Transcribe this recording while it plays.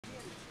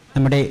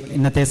നമ്മുടെ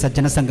ഇന്നത്തെ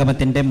സജ്ജന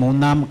സംഗമത്തിൻ്റെ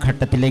മൂന്നാം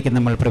ഘട്ടത്തിലേക്ക്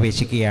നമ്മൾ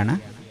പ്രവേശിക്കുകയാണ്.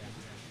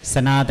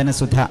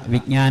 സനാതനസുധ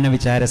വിജ്ഞാന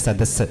വിചാര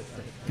സദസ്സ്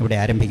ഇവിടെ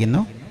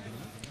ആരംഭിക്കുന്നു.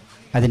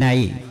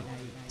 അതിനായി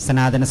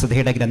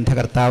സനാതനസുധയുടെ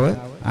ഗ്രന്ഥകർത്താവ്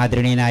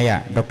ആദരണീയനായ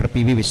doctor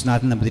P V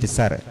Viswanathan Namboothiri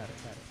sir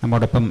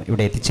നമ്മോടൊപ്പം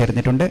ഇവിടെ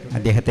എത്തിച്ചേർന്നിട്ടുണ്ട്.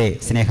 അദ്ദേഹത്തെ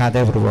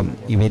സ്നേഹാദരപൂർവ്വം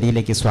ഈ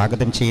വേദിയിലേക്ക്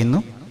സ്വാഗതം ചെയ്യുന്നു.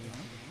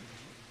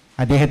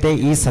 അദ്ദേഹത്തെ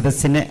ഈ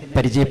സദസ്സിന്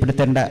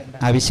പരിചയപ്പെടുത്തേണ്ട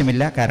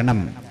ആവശ്യമില്ല, കാരണം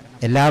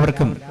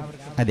എല്ലാവർക്കും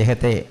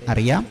അദ്ദേഹത്തെ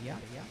അറിയാം.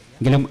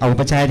 എങ്കിലും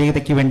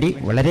ഔപചാരികതയ്ക്ക് വേണ്ടി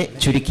വളരെ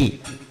ചുരുക്കി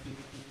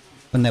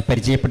ഒന്ന്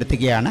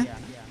പരിചയപ്പെടുത്തുകയാണ്.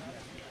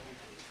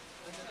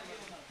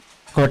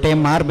 കോട്ടയം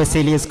മാർ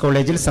ബസേലിയസ്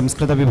കോളേജിൽ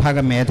സംസ്കൃത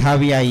വിഭാഗം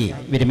മേധാവിയായി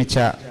വിരമിച്ച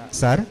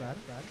സാർ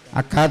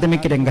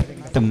അക്കാദമിക്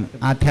രംഗത്തും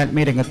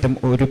ആധ്യാത്മിക രംഗത്തും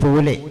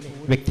ഒരുപോലെ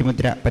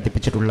വ്യക്തിമുദ്ര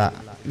പതിപ്പിച്ചിട്ടുള്ള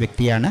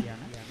വ്യക്തിയാണ്.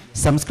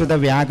 സംസ്കൃത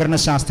വ്യാകരണ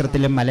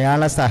ശാസ്ത്രത്തിലും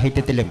മലയാള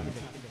സാഹിത്യത്തിലും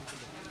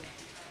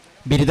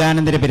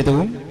ബിരുദാനന്തര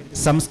ബിരുദവും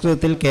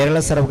സംസ്കൃതത്തിൽ കേരള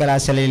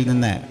സർവകലാശാലയിൽ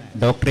നിന്ന്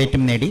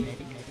ഡോക്ടറേറ്റും നേടി.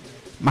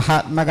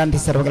 മഹാത്മാഗാന്ധി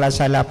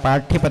സർവകലാശാല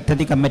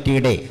പാഠ്യപദ്ധതി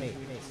കമ്മിറ്റിയുടെ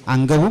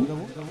അംഗവും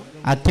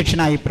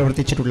അധ്യക്ഷനായി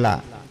പ്രവർത്തിച്ചിട്ടുള്ള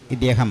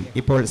ഇദ്ദേഹം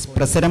ഇപ്പോൾ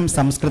പ്രസരം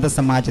സംസ്കൃത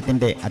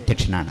സമാജത്തിൻ്റെ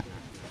അധ്യക്ഷനാണ്.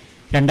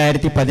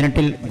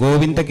 2018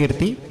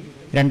 ഗോവിന്ദകീർത്തി,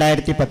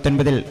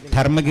 2019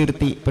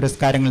 ധർമ്മകീർത്തി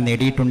പുരസ്കാരങ്ങൾ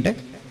നേടിയിട്ടുണ്ട്.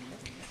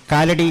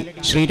 കാലടി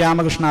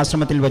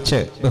ശ്രീരാമകൃഷ്ണാശ്രമത്തിൽ വച്ച്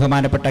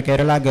ബഹുമാനപ്പെട്ട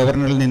കേരള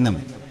ഗവർണറിൽ നിന്നും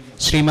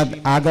ശ്രീമദ്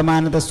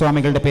ആഗമാനന്ദ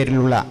സ്വാമികളുടെ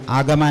പേരിലുള്ള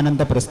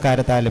ആഗമാനന്ദ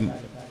പുരസ്കാരത്താലും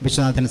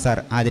വിശ്വനാഥൻ സാർ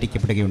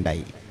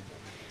ആദരിക്കപ്പെടുകയുണ്ടായി.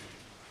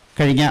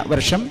 കഴിഞ്ഞ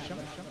വർഷം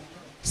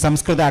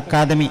സംസ്കൃത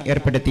അക്കാദമി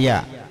ഏർപ്പെടുത്തിയ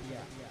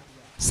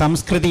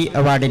സംസ്കൃതി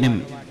അവാർഡിനും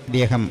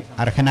ഇദ്ദേഹം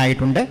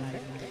അർഹനായിട്ടുണ്ട്.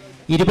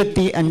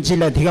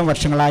 25-ലധികം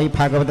വർഷങ്ങളായി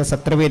ഭാഗവത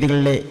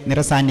സത്രവേദികളിലെ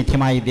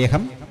നിറസാന്നിധ്യമായ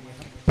ഇദ്ദേഹം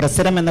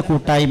പ്രസരം എന്ന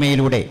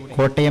കൂട്ടായ്മയിലൂടെ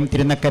കോട്ടയം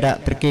തിരുനക്കര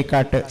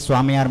തൃക്കേക്കാട്ട്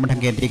സ്വാമിയാർ മഠം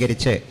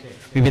കേന്ദ്രീകരിച്ച്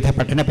വിവിധ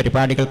പഠന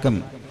പരിപാടികൾക്കും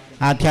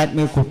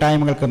ആധ്യാത്മിക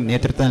കൂട്ടായ്മകൾക്കും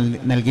നേതൃത്വം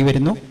നൽകി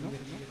വരുന്നു.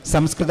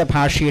 സംസ്കൃത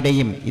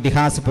ഭാഷയുടെയും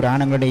ഇതിഹാസ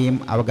പുരാണങ്ങളുടെയും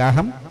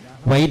അവഗാഹം,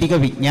 വൈദിക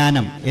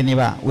വിജ്ഞാനം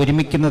എന്നിവ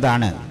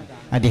ഒരുമിക്കുന്നതാണ്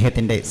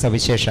അദ്ദേഹത്തിൻ്റെ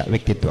സവിശേഷ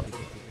വ്യക്തിത്വം.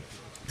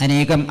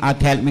 അനേകം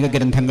ആധ്യാത്മിക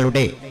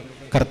ഗ്രന്ഥങ്ങളുടെ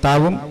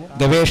കർത്താവും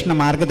ഗവേഷണ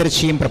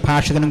മാർഗദർശിയും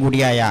പ്രഭാഷകനും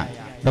കൂടിയായ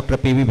doctor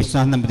P V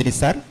Viswanathan Namboothiri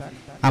sir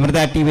Amrita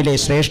T വിയിലെ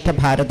ശ്രേഷ്ഠ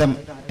ഭാരതം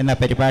എന്ന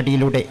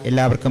പരിപാടിയിലൂടെ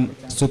എല്ലാവർക്കും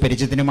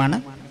സുപരിചിതനുമാണ്.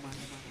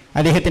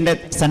 അദ്ദേഹത്തിൻ്റെ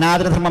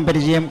സനാതനധർമ്മം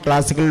പരിചയം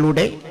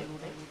ക്ലാസുകളിലൂടെ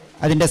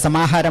അതിൻ്റെ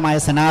സമാഹാരമായ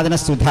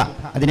സനാതനസുധ,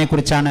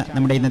 അതിനെക്കുറിച്ചാണ്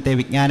നമ്മുടെ ഇന്നത്തെ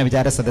വിജ്ഞാന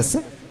വിചാര സദസ്സ്.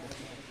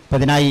 അപ്പോൾ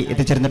അതിനായി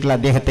എത്തിച്ചേർന്നിട്ടുള്ള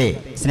അദ്ദേഹത്തെ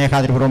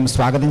സ്നേഹാദരപൂർവ്വം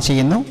സ്വാഗതം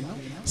ചെയ്യുന്നു.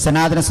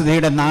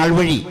 സനാതനസുധയുടെ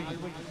നാൾവഴി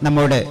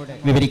നമ്മോട്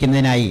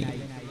വിവരിക്കുന്നതിനായി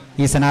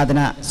ഈ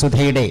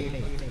സനാതനസുധയുടെ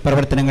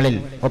പ്രവർത്തനങ്ങളിൽ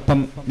ഒപ്പം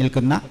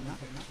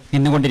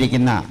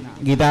നിന്നുകൊണ്ടിരിക്കുന്ന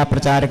ഗീതാ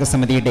പ്രചാരക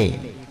സമിതിയുടെ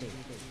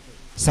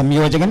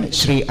സംയോജകൻ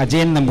ശ്രീ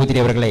അജയൻ നമ്പൂതിരി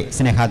അവരെ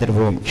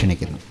സ്നേഹാദരപൂർവ്വം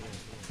ക്ഷണിക്കുന്നു.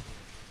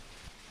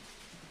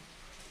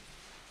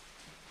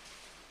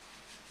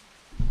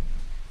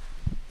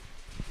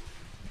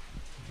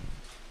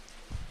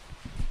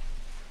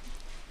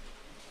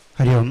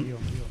 ഹരി ഓം.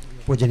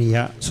 പൂജനീയ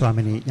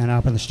Swamini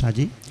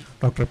ജ്ഞാനാപനിഷ്ഠാജി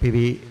doctor P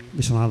V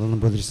Viswanathan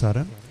Namboothiri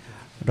sir,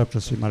 doctor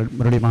Shri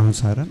Murali Mohan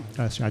sir,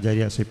 Shri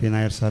ആചാര്യ ശ്രീ പി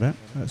നായർ സാറ്,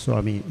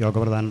 സ്വാമി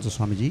യോഗപ്രധാനന്ദ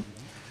സ്വാമിജി,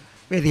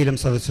 വേദിയിലും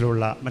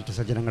സദസ്സിലുമുള്ള മറ്റ്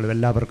സജ്ജനങ്ങളും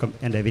എല്ലാവർക്കും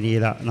എൻ്റെ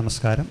വിനീത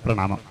നമസ്കാരം,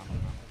 പ്രണാമം.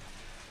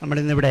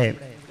 നമ്മളിന്നിവിടെ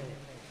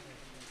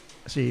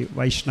ശ്രീ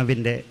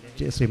വൈഷ്ണവിൻ്റെ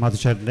ശ്രീ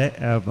മധുചരൻ്റെ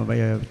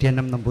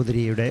TNM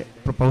നമ്പൂതിരിയുടെ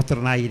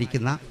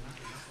പൗത്രനായിരിക്കുന്ന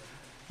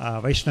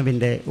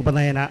വൈഷ്ണവിൻ്റെ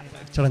ഉപനയന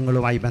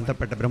ചടങ്ങുകളുമായി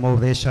ബന്ധപ്പെട്ട്,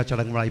 ബ്രഹ്മോപദേശ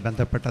ചടങ്ങുകളുമായി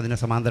ബന്ധപ്പെട്ട് അതിന്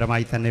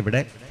സമാന്തരമായി തന്നെ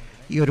ഇവിടെ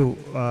ഈ ഒരു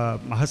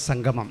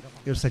മഹത്സംഗമം,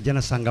 ഈ ഒരു സജ്ജന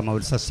സംഗമം,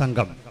 ഒരു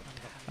സത്സംഗം,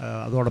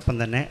 അതോടൊപ്പം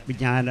തന്നെ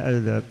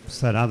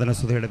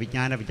സനാതനസുധയുടെ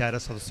വിജ്ഞാന വിചാര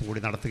സദസ്സും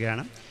കൂടി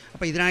നടത്തുകയാണ്.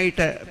 അപ്പോൾ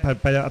ഇതിനായിട്ട്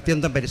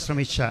അത്യന്തം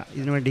പരിശ്രമിച്ച,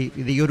 ഇതിനുവേണ്ടി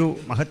ഈ ഒരു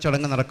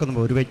മഹച്ചടങ്ങ്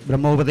നടക്കുമ്പോൾ ഒരു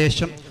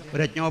ബ്രഹ്മോപദേശം,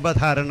 ഒരു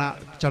യജ്ഞോപധാരണ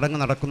ചടങ്ങ്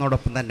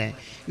നടക്കുന്നതോടൊപ്പം തന്നെ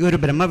ഈ ഒരു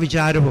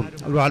ബ്രഹ്മവിചാരവും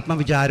ഒരു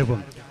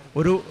ആത്മവിചാരവും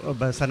ഒരു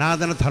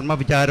സനാതനധർമ്മ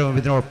വിചാരവും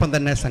ഇതിനൊപ്പം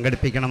തന്നെ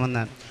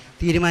സംഘടിപ്പിക്കണമെന്ന്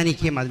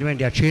തീരുമാനിക്കുകയും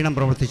അതിനുവേണ്ടി അക്ഷീണം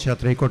പ്രവർത്തിച്ച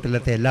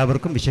ത്രീക്കോട്ടിലത്തെ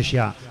എല്ലാവർക്കും, വിശേഷ്യ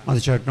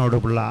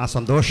മധുചേട്ടനോടുള്ള ആ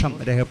സന്തോഷം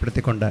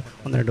രേഖപ്പെടുത്തിക്കൊണ്ട്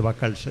ഒന്ന് രണ്ട്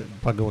വാക്കുകൾ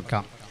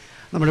പങ്കുവെക്കാം.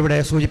 നമ്മളിവിടെ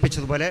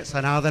സൂചിപ്പിച്ചതുപോലെ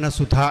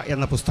സനാതനസുധ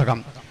എന്ന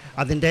പുസ്തകം,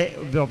 അതിൻ്റെ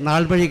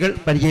നാൾവഴികൾ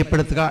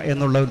പരിചയപ്പെടുത്തുക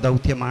എന്നുള്ള ഒരു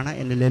ദൗത്യമാണ്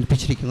എന്നിൽ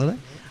ഏൽപ്പിച്ചിരിക്കുന്നത്.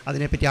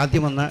 അതിനെപ്പറ്റി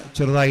ആദ്യമൊന്ന്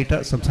ചെറുതായിട്ട്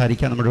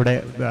സംസാരിക്കാം. നമ്മളിവിടെ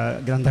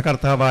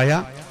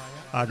ഗ്രന്ഥകർത്താവായ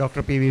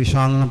doctor P V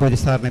Viswanathan Namboothiri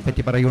സാറിനെ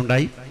പറ്റി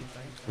പറയുകയുണ്ടായി.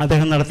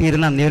 അദ്ദേഹം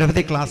നടത്തിയിരുന്ന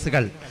നിരവധി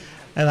ക്ലാസ്സുകൾ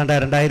ഏതാണ്ട്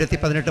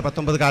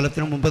 2018-19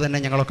 കാലത്തിനു മുമ്പ് തന്നെ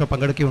ഞങ്ങളൊക്കെ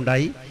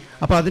പങ്കെടുക്കുകയുണ്ടായി.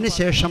 അപ്പോൾ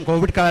അതിനുശേഷം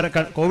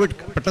കോവിഡ്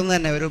പെട്ടെന്ന്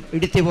തന്നെ ഒരു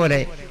ഇടിത്തി പോലെ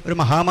ഒരു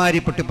മഹാമാരി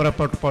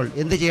പൊട്ടിപ്പുറപ്പെട്ടപ്പോൾ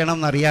എന്ത്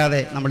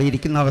ചെയ്യണമെന്നറിയാതെ നമ്മൾ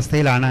ഇരിക്കുന്ന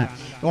അവസ്ഥയിലാണ്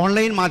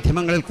ഓൺലൈൻ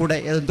മാധ്യമങ്ങളിൽ കൂടെ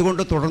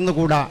എന്തുകൊണ്ട്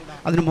തുടർന്നുകൂടാ,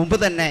 അതിനു മുമ്പ്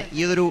തന്നെ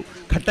ഈ ഒരു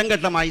ഘട്ടം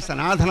ഘട്ടമായി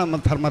സനാതന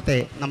ധർമ്മത്തെ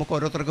നമുക്ക്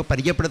ഓരോരുത്തർക്കും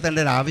പരിചയപ്പെടുത്തേണ്ട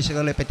ഒരു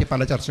ആവശ്യകതയെപ്പറ്റി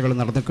പല ചർച്ചകളും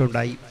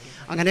നടന്നിട്ടുണ്ടായി.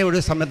 അങ്ങനെ ഒരു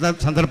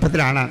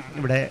സന്ദർഭത്തിലാണ്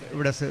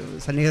ഇവിടെ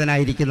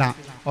സന്നിഹിതനായിരിക്കുന്ന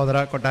ഓതറ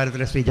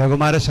കൊട്ടാരത്തിലെ ശ്രീ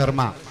ജയകുമാര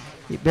ശർമ്മ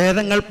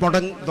വേദങ്ങൾ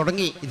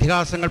തുടങ്ങി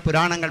ഇതിഹാസങ്ങൾ,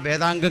 പുരാണങ്ങൾ,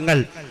 വേദാംഗങ്ങൾ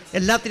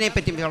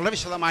എല്ലാത്തിനെപ്പറ്റിയും വളരെ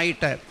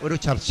വിശദമായിട്ട് ഒരു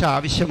ചർച്ച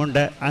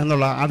ആവശ്യമുണ്ട്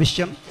എന്നുള്ള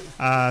ആവശ്യം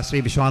ശ്രീ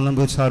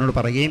വിശ്വാനന്ദ സാറിനോട്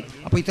പറയുകയും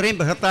അപ്പോൾ ഇത്രയും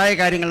ബൃഹത്തായ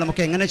കാര്യങ്ങൾ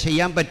നമുക്ക് എങ്ങനെ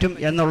ചെയ്യാൻ പറ്റും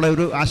എന്നുള്ള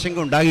ഒരു ആശങ്ക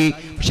ഉണ്ടാകുകയും,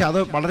 പക്ഷേ അത്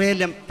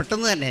വളരെയെല്ലാം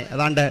പെട്ടെന്ന് തന്നെ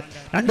ഏതാണ്ട്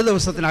 2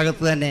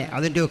 ദിവസത്തിനകത്ത് തന്നെ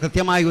അതിൻ്റെ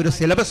കൃത്യമായ ഒരു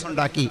സിലബസ്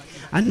ഉണ്ടാക്കി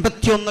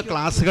 51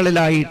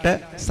 ക്ലാസ്സുകളിലായിട്ട്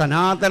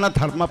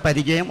സനാതനധർമ്മ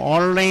പരിചയം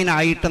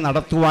ഓൺലൈനായിട്ട്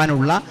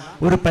നടത്തുവാനുള്ള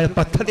ഒരു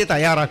പദ്ധതി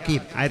തയ്യാറാക്കി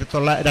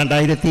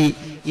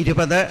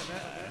 2020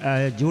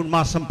 ജൂൺ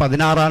മാസം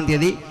 16-ാം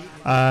തീയതി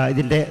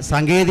ഇതിൻ്റെ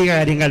സാങ്കേതിക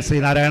കാര്യങ്ങൾ ശ്രീ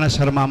നാരായണ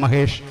ശർമ്മ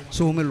മഹേഷ്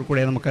സൂമിൽ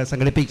കൂടെ നമുക്ക്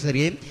സംഘടിപ്പിച്ചു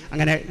തരികയും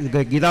അങ്ങനെ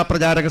ഗീതാ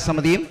പ്രചാരക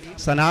സമിതിയും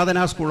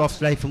സനാതന സ്കൂൾ ഓഫ്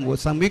ലൈഫും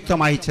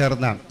സംയുക്തമായി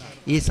ചേർന്ന്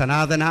ഈ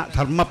സനാതന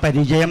ധർമ്മ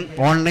പരിചയം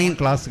ഓൺലൈൻ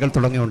ക്ലാസ്സുകൾ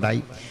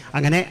തുടങ്ങിയുണ്ടായി.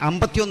 അങ്ങനെ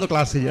 51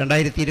 ക്ലാസ്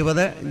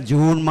 2020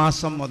 ജൂൺ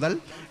മാസം മുതൽ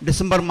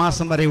ഡിസംബർ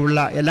മാസം വരെയുള്ള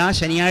എല്ലാ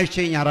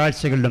ശനിയാഴ്ചയും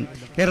ഞായറാഴ്ചകളിലും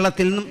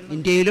കേരളത്തിൽ നിന്നും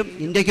ഇന്ത്യയിലും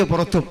ഇന്ത്യക്ക്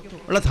പുറത്തും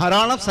ഉള്ള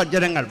ധാരാളം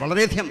സജ്ജനങ്ങൾ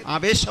വളരെയധികം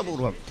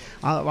ആവേശപൂർവ്വം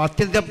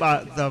അത്യന്തം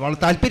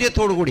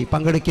താല്പര്യത്തോടു കൂടി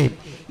പങ്കെടുക്കുകയും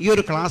ഈ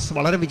ഒരു ക്ലാസ്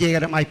വളരെ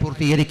വിജയകരമായി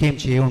പൂർത്തീകരിക്കുകയും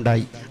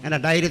ചെയ്യുകയുണ്ടായി. അങ്ങനെ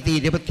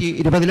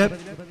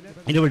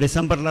 2020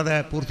 ഡിസംബറിൽ അത്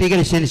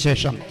പൂർത്തീകരിച്ചതിന്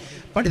ശേഷം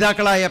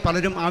പഠിതാക്കളായ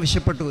പലരും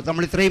ആവശ്യപ്പെട്ടു,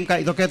 നമ്മൾ ഇത്രയും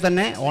ഇതൊക്കെ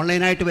തന്നെ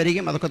ഓൺലൈനായിട്ട്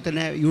വരികയും അതൊക്കെ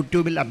തന്നെ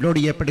യൂട്യൂബിൽ അപ്ലോഡ്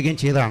ചെയ്യപ്പെടുകയും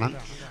ചെയ്തതാണ്.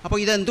 അപ്പോൾ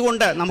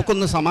ഇതെന്തുകൊണ്ട്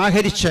നമുക്കൊന്ന്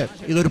സമാഹരിച്ച്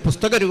ഇതൊരു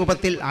പുസ്തക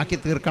രൂപത്തിൽ ആക്കി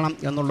തീർക്കണം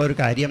എന്നുള്ളൊരു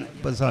കാര്യം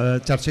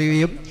ചർച്ച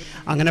ചെയ്യുകയും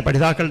അങ്ങനെ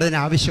പഠിതാക്കളുടെ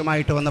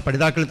ആവശ്യമായിട്ട് വന്ന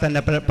പഠിതാക്കളിൽ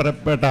തന്നെ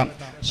പെട്ട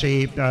ശ്രീ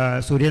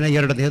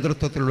സൂര്യനയ്യരുടെ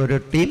നേതൃത്വത്തിലുള്ളൊരു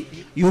ടീം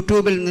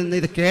യൂട്യൂബിൽ നിന്ന്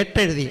ഇത്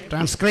കേട്ടെഴുതി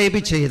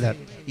ട്രാൻസ്ക്രൈബ് ചെയ്ത്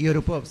ഈ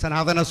ഒരു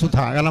സനാതനസുധ,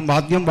 കാരണം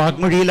ആദ്യം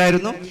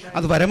വാഗ്മൊഴിയിലായിരുന്നു,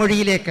 അത്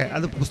വരമൊഴിയിലേക്ക്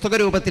അത് പുസ്തക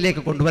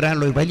രൂപത്തിലേക്ക്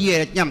കൊണ്ടുവരാനുള്ള ഒരു വലിയ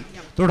യജ്ഞം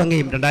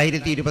തുടങ്ങുകയും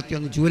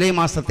 2021 ജൂലൈ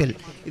മാസത്തിൽ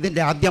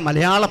ഇതിൻ്റെ ആദ്യ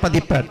മലയാള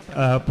പതിപ്പ്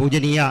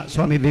പൂജനീയ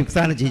സ്വാമി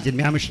വിവേകാനന്ദജി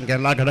ജന്മ്യാ മിഷൻ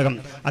കേരള ഘടകം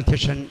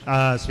അധ്യക്ഷൻ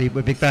ശ്രീ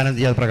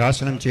വിവേകാനന്ദജി അത്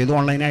പ്രകാശനം ചെയ്തു.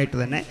 ഓൺലൈനായിട്ട്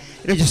തന്നെ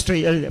രജിസ്റ്റർ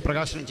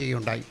പ്രകാശനം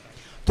ചെയ്യുകയുണ്ടായി.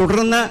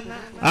 തുടർന്ന്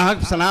ആ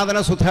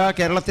സനാതനസുധ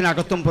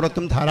കേരളത്തിനകത്തും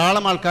പുറത്തും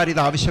ധാരാളം ആൾക്കാർ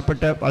ഇത്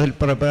ആവശ്യപ്പെട്ട് അതിൽ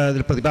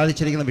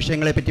പ്രതിപാദിച്ചിരിക്കുന്ന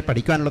വിഷയങ്ങളെപ്പറ്റി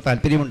പഠിക്കാനുള്ള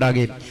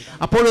താല്പര്യമുണ്ടാകുകയും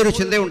അപ്പോഴൊരു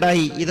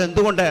ചിന്തയുണ്ടായി,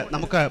 ഇതെന്തുകൊണ്ട്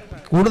നമുക്ക്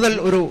കൂടുതൽ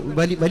ഒരു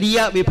വലിയ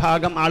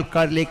വിഭാഗം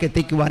ആൾക്കാരിലേക്ക്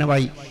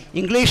എത്തിക്കുവാനുമായി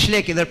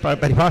ഇംഗ്ലീഷിലേക്ക് ഇത്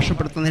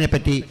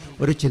പരിഭാഷപ്പെടുത്തുന്നതിനെപ്പറ്റി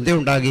ഒരു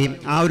ചിന്തയുണ്ടാകുകയും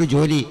ആ ഒരു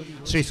ജോലി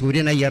ശ്രീ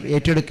സൂര്യനയ്യർ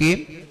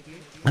ഏറ്റെടുക്കുകയും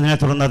അതിനെ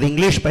തുടർന്ന് അത്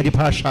ഇംഗ്ലീഷ്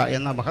പരിഭാഷ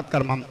എന്ന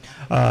മഹത്കർമ്മം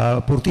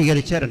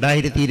പൂർത്തീകരിച്ച്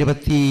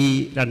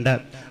 2022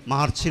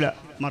 മാർച്ച്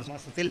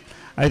മാസത്തിൽ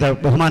ഇത്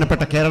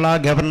ബഹുമാനപ്പെട്ട കേരള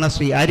ഗവർണർ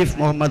ശ്രീ ആരിഫ്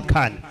മുഹമ്മദ്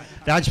ഖാൻ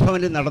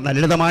രാജ്ഭവനിൽ നടന്ന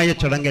ലളിതമായ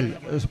ചടങ്ങിൽ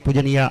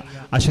പൂജനീയ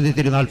അശ്വതി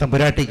തിരുനാൾ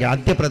തമ്പുരാട്ടിക്ക്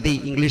ആദ്യ പ്രതി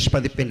ഇംഗ്ലീഷ്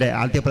പതിപ്പിൻ്റെ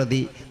ആദ്യ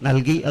പ്രതി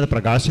നൽകി അത്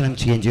പ്രകാശനം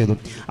ചെയ്യുകയും ചെയ്തു.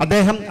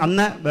 അദ്ദേഹം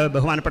അന്ന്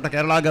ബഹുമാനപ്പെട്ട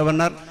കേരള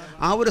ഗവർണർ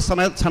ആ ഒരു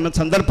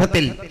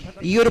സന്ദർഭത്തിൽ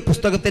ഈ ഒരു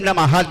പുസ്തകത്തിൻ്റെ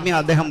മഹാത്മ്യം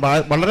അദ്ദേഹം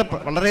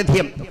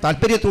വളരെയധികം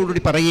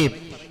താല്പര്യത്തോടുകൂടി പറയുകയും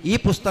ഈ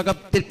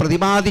പുസ്തകത്തിൽ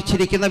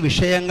പ്രതിപാദിച്ചിരിക്കുന്ന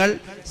വിഷയങ്ങൾ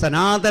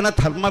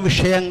സനാതനധർമ്മ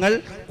വിഷയങ്ങൾ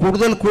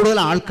കൂടുതൽ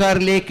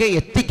ആൾക്കാരിലേക്ക്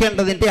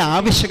എത്തിക്കേണ്ടതിൻ്റെ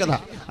ആവശ്യകത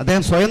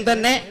അദ്ദേഹം സ്വയം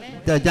തന്നെ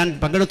ഞാൻ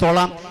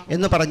പങ്കെടുത്തോളാം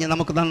എന്ന് പറഞ്ഞ്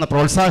നമുക്ക് തന്ന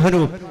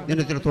പ്രോത്സാഹനവും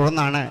ഇതിനെ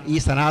തുടർന്നാണ് ഈ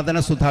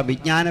സനാതനസുധ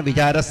വിജ്ഞാന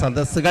വിചാര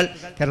സദസ്സുകൾ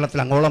കേരളത്തിൽ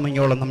അങ്ങോളം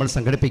ഇങ്ങോളം നമ്മൾ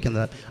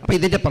സംഘടിപ്പിക്കുന്നത്. അപ്പോൾ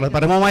ഇതിൻ്റെ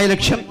പരമമായ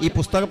ലക്ഷ്യം ഈ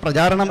പുസ്തക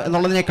പ്രചാരണം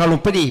എന്നുള്ളതിനേക്കാൾ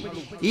ഉപരി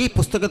ഈ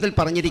പുസ്തകത്തിൽ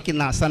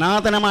പറഞ്ഞിരിക്കുന്ന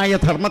സനാതനമായ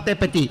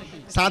ധർമ്മത്തെപ്പറ്റി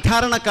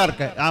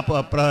സാധാരണക്കാർക്ക്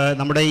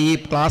നമ്മുടെ ഈ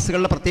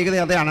ക്ലാസ്സുകളുടെ പ്രത്യേകത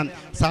അതാണ്,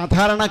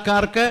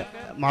 സാധാരണക്കാർക്ക്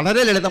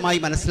വളരെ ലളിതമായി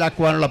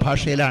മനസ്സിലാക്കുവാനുള്ള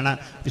ഭാഷയിലാണ്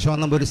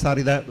വിശ്വനാഥൻ സാർ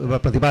ഇത്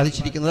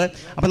പ്രതിപാദിച്ചിരിക്കുന്നത്.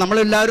 അപ്പോൾ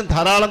നമ്മളെല്ലാവരും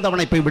ധാരാളം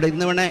തവണ ഇപ്പോൾ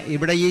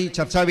ഇവിടെ ഈ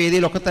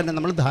ചർച്ചാവേദിയിലൊക്കെ തന്നെ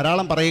നമ്മൾ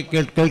ധാരാളം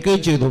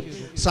കേൾക്കുകയും ചെയ്തു.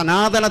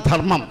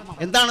 സനാതനധർമ്മം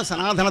എന്താണ്?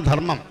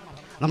 സനാതനധർമ്മം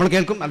നമ്മൾ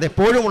കേൾക്കും,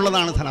 അതെപ്പോഴും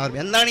ഉള്ളതാണ് സനാതനം.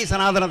 എന്താണ് ഈ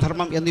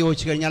സനാതനധർമ്മം എന്ന്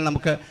ചോദിച്ചു കഴിഞ്ഞാൽ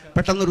നമുക്ക്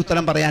പെട്ടെന്നൊരു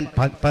ഉത്തരം പറയാൻ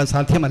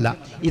സാധ്യമല്ല.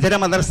 ഇതര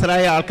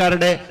മതസ്ഥരായ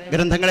ആൾക്കാരുടെ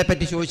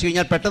ഗ്രന്ഥങ്ങളെപ്പറ്റി ചോദിച്ചു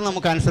കഴിഞ്ഞാൽ പെട്ടെന്ന്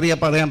നമുക്ക് ആൻസർ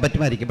പറയാൻ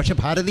പറ്റുമായിരിക്കും. പക്ഷേ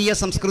ഭാരതീയ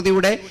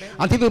സംസ്കൃതിയുടെ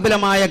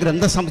അതിവിപുലമായ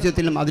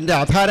ഗ്രന്ഥസമുച്ചയത്തിലും അതിൻ്റെ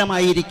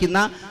ആധാരമായിരിക്കുന്ന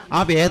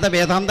ആ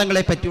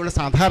വേദാന്തങ്ങളെ പറ്റിയുള്ള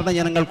സാധാരണ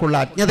ജനങ്ങൾക്കുള്ള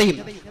അജ്ഞതയും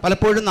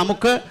പലപ്പോഴും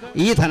നമുക്ക്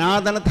ഈ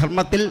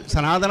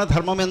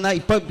സനാതനധർമ്മം എന്ന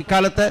ഇപ്പോൾ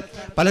ഇക്കാലത്ത്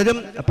പലരും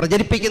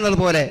പ്രചരിപ്പിക്കുന്നത്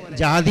പോലെ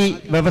ജാതി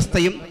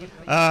വ്യവസ്ഥയും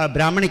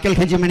ബ്രാഹ്മണിക്കൽ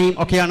ഹെജിമണിയും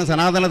ഒക്കെയാണ്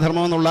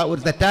സനാതനധർമ്മം എന്നുള്ള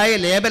ഒരു തെറ്റായ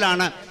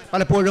ലേബലാണ്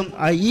പലപ്പോഴും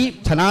ഈ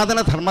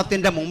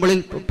സനാതനധർമ്മത്തിൻ്റെ മുമ്പിൽ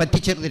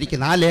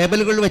പറ്റിച്ചേർന്നിരിക്കുന്നത്. ആ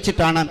ലേബലുകൾ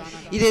വെച്ചിട്ടാണ്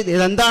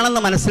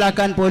ഇതെന്താണെന്ന്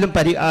മനസ്സിലാക്കാൻ പോലും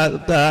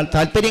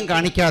താല്പര്യം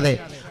കാണിക്കാതെ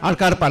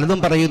ആൾക്കാർ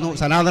പലതും പറയുന്നു.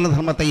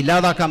 സനാതനധർമ്മത്തെ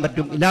ഇല്ലാതാക്കാൻ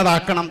പറ്റും,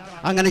 ഇല്ലാതാക്കണം,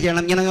 അങ്ങനെ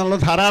ചെയ്യണം, ഇങ്ങനെയുള്ള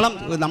ധാരാളം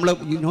നമ്മൾ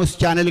ന്യൂസ്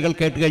ചാനലുകൾ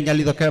കേട്ട് കഴിഞ്ഞാൽ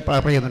ഇതൊക്കെ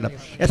പറയുന്നുണ്ട്.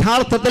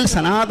 യഥാർത്ഥത്തിൽ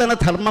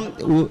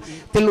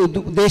സനാതനധർമ്മത്തിൽ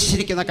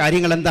ഉദ്ദേശിച്ചിരിക്കുന്ന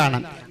കാര്യങ്ങൾ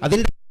എന്താണ്?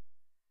 അതിൻ്റെ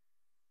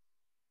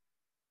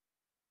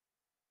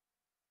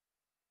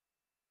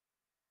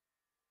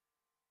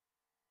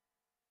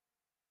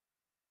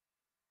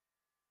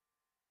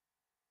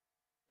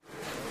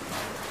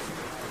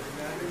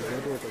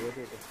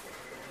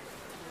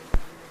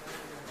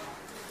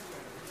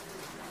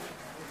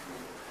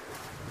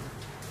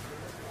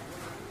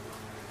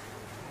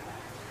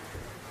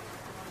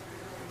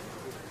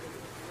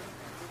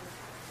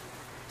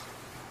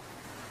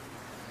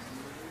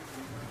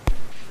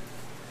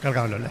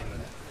കേൾക്കാമല്ലോ അല്ലേ?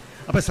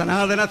 അപ്പോൾ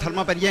സനാതന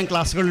ധർമ്മ പരിചയം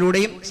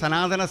ക്ലാസ്സുകളിലൂടെയും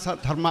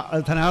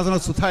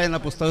സനാതനസുധ എന്ന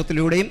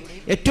പുസ്തകത്തിലൂടെയും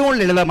ഏറ്റവും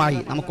ലളിതമായി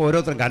നമുക്ക്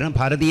ഓരോരുത്തർക്കും, കാരണം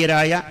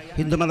ഭാരതീയരായ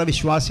ഹിന്ദുമത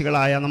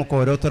വിശ്വാസികളായ നമുക്ക്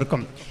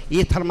ഓരോരുത്തർക്കും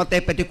ഈ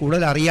ധർമ്മത്തെപ്പറ്റി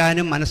കൂടുതൽ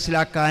അറിയാനും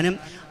മനസ്സിലാക്കാനും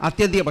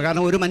അത്യധികം,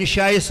 കാരണം ഒരു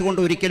മനുഷ്യായുസ് കൊണ്ട്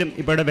ഒരിക്കലും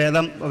ഇവിടെ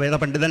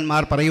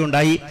വേദപണ്ഡിതന്മാർ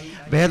പറയുണ്ടായി,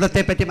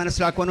 വേദത്തെപ്പറ്റി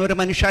മനസ്സിലാക്കുവാൻ ഒരു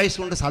മനുഷ്യായുസ്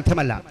കൊണ്ട്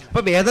സാധ്യമല്ല.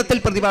 അപ്പോൾ വേദത്തിൽ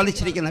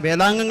പ്രതിപാദിച്ചിരിക്കുന്ന,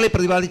 വേദാംഗങ്ങളിൽ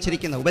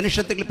പ്രതിപാദിച്ചിരിക്കുന്ന,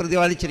 ഉപനിഷത്തുകളിൽ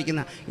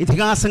പ്രതിപാദിച്ചിരിക്കുന്ന,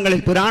 ഇതിഹാസങ്ങളിൽ,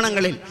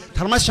 പുരാണങ്ങളിൽ,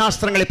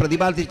 ധർമ്മശാസ്ത്രങ്ങളിൽ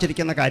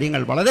പ്രതിപാദിച്ചിരിക്കുന്ന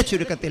കാര്യങ്ങൾ വളരെ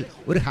ചുരുക്കത്തിൽ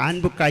ഒരു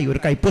ഹാൻഡ് ബുക്കായി, ഒരു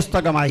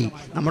കൈപ്പുസ്തകമായി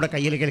നമ്മുടെ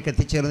കയ്യിലേക്ക്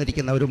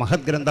എത്തിച്ചേർന്നിരിക്കുന്ന ഒരു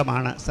മഹത്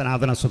ഗ്രന്ഥമാണ്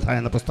സനാതനസുധ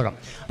എന്ന പുസ്തകം.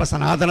 അപ്പോൾ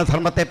സനാതന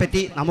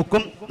ധർമ്മത്തെപ്പറ്റി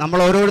നമുക്കും, നമ്മൾ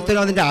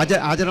ഓരോരുത്തരും അതിൻ്റെ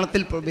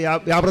ആചരണത്തിൽ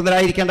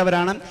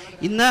വ്യാപൃതരായിരിക്കേണ്ടവരാണ്.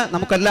 ഇന്ന്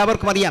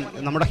നമുക്കെല്ലാവർക്കും അറിയാം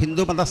നമ്മുടെ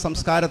ഹിന്ദുമത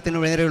സംസ്കാരത്തിന്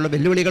നേരെയുള്ള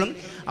വെല്ലുവിളികളും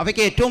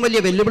അവയ്ക്ക് ഏറ്റവും വലിയ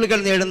വെല്ലുവിളികൾ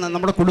നേടുന്ന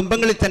നമ്മുടെ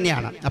കുടുംബങ്ങളിൽ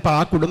തന്നെയാണ്. അപ്പോൾ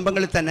ആ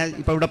കുടുംബങ്ങളിൽ തന്നെ,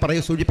 ഇപ്പോൾ ഇവിടെ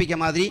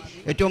സൂചിപ്പിക്കുന്ന മാതിരി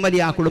ഏറ്റവും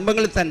വലിയ ആ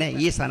കുടുംബങ്ങളിൽ തന്നെ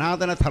ഈ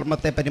സനാതന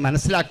ധർമ്മത്തെപ്പറ്റി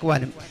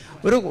മനസ്സിലാക്കുവാനും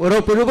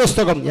ഒരു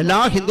പുസ്തകം എല്ലാ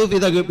ഹിന്ദു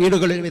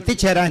വീടുകളിലും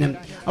എത്തിച്ചേരാനും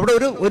അവിടെ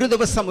ഒരു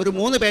ദിവസം ഒരു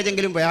 3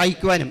 പേജെങ്കിലും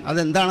വായിക്കുവാനും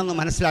അതെന്താണെന്ന്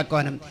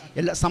മനസ്സിലാക്കുവാനും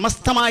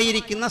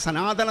സമസ്തമായിരിക്കുന്ന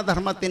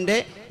സനാതനധർമ്മത്തിൻ്റെ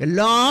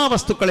എല്ലാ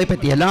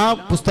വസ്തുക്കളെപ്പറ്റി, എല്ലാ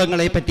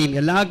പുസ്തകങ്ങളെപ്പറ്റിയും,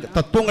 എല്ലാ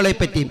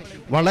തത്വങ്ങളെപ്പറ്റിയും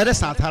വളരെ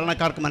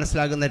സാധാരണക്കാർക്ക്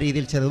മനസ്സിലാകുന്ന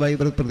രീതിയിൽ ചെറുതായി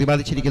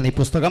പ്രതിപാദിച്ചിരിക്കുന്ന ഈ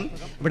പുസ്തകം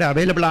ഇവിടെ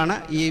അവൈലബിൾ ആണ്.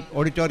 ഈ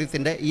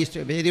ഓഡിറ്റോറിയത്തിൻ്റെ ഈ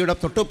വേദിയുടെ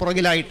തൊട്ടു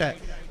പുറകിലായിട്ട്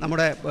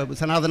നമ്മുടെ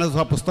സനാതന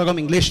പുസ്തകം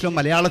ഇംഗ്ലീഷിലും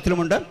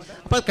മലയാളത്തിലുമുണ്ട്.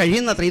 അപ്പോൾ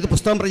കഴിയുന്നത്ര, ഇത്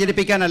പുസ്തകം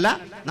പ്രചരിപ്പിക്കാനല്ല,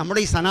 നമ്മുടെ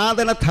ഈ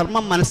സനാതന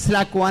ധർമ്മം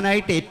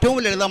മനസ്സിലാക്കുവാനായിട്ട് ഏറ്റവും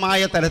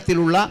ലളിതമായ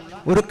തരത്തിലുള്ള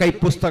ഒരു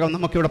കൈപ്പുസ്തകം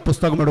നമുക്കിവിടെ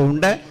പുസ്തകം ഇവിടെ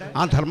ഉണ്ട്.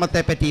 ആ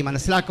ധർമ്മത്തെപ്പറ്റി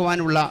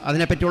മനസ്സിലാക്കുവാനുള്ള,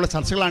 അതിനെപ്പറ്റിയുള്ള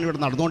ചർച്ചകളാണ് ഇവിടെ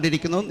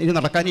നടന്നുകൊണ്ടിരിക്കുന്നതും ഇനി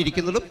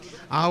നടക്കാനിരിക്കുന്നതും.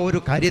 ആ ഒരു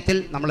കാര്യത്തിൽ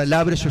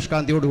നമ്മളെല്ലാവരും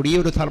ശുഷ്കാന്തിയോടുകൂടി ഈ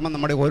ഒരു ധർമ്മം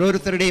നമ്മുടെ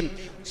ഓരോരുത്തരുടെയും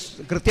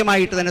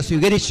കൃത്യമായിട്ട് തന്നെ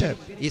സ്വീകരിച്ച്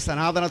ഈ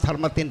സനാതന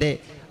ധർമ്മത്തിൻ്റെ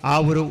ആ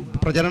ഒരു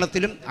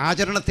പ്രചരണത്തിലും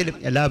ആചരണത്തിലും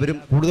എല്ലാവരും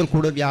കൂടുതൽ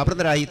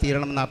വ്യാപൃതരായി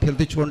തീരണമെന്ന്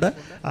അഭ്യർത്ഥിച്ചുകൊണ്ട്,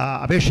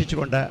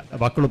 അപേക്ഷിച്ചുകൊണ്ട്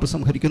വാക്കുകൾ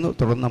ഉപസംഹരിക്കുന്നു.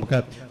 തുടർന്ന് നമുക്ക്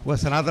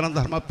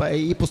സനാതനധർമ്മ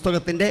ഈ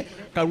പുസ്തകത്തിൻ്റെ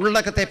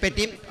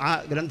ഉള്ളടക്കത്തെപ്പറ്റിയും ആ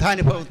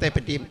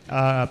ഗ്രന്ഥാനുഭവത്തെപ്പറ്റിയും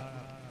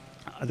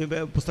അത്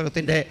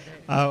പുസ്തകത്തിൻ്റെ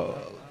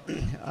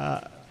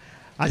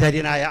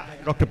ആചാര്യനായ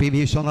doctor P V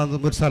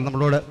Viswanathan sir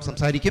നമ്മളോട്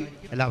സംസാരിക്കും.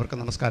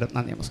 എല്ലാവർക്കും നമസ്കാരം.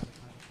 നന്ദി. നമസ്കാരം.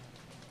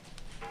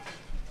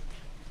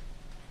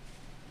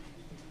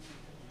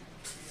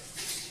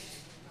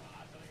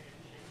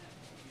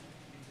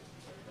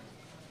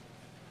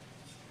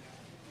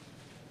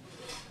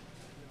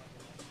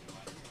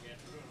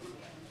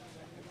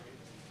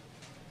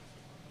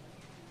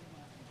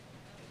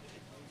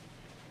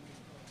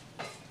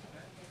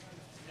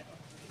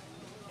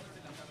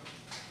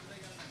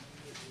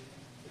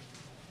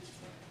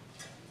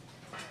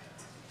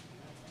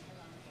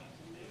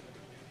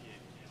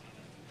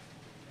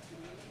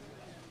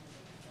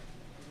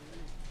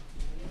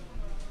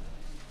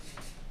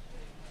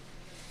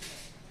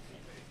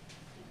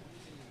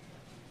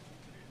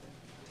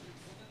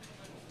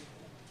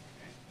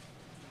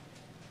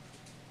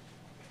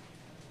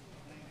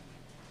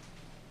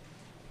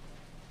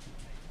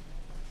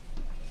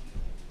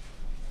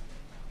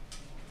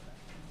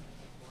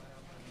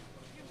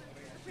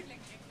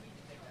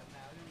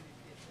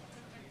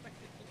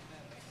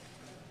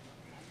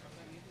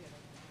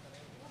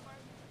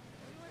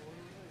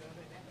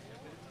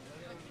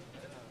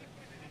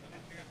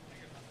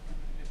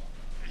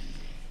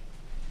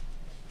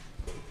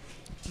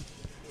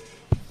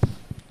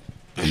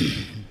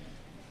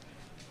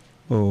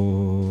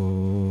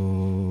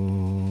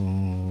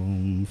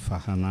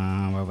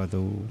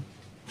 ഫഹനാവവതു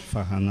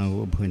ഫഹനൗ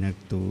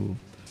ഭുനക്തു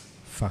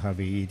ഫഹ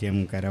വീര്യം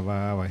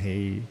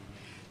കരവാവഹൈ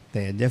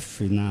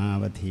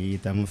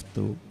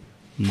തേജസ്വിനാവധീതമസ്തു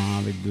മാ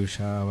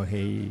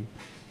വിദ്വിഷാവഹൈ.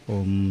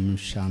 ഓം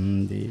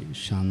ശാന്തി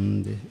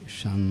ശാന്തി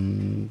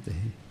ശാന്തി.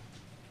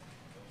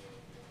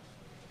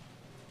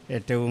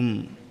 ഏറ്റവും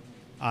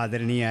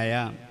ആദരണീയായ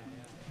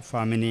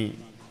സ്വാമിനി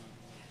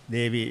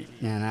ദേവി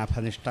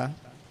ജ്ഞാനാഭനിഷ്ഠ,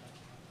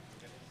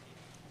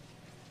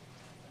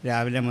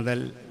 രാവിലെ മുതൽ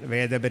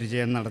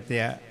വേദപരിചയം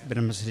നടത്തിയ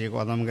ബ്രഹ്മശ്രീ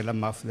കോതമംഗലം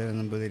വാസുദേവൻ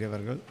നമ്പൂതിരി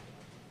അവർ,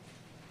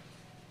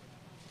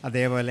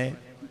 അതേപോലെ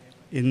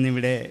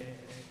ഇന്നിവിടെ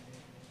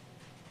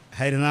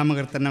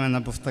ഹരിനാമകീർത്തനം എന്ന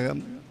പുസ്തകം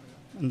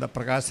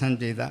പ്രകാശനം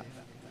ചെയ്ത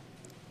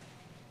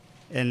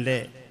എൻ്റെ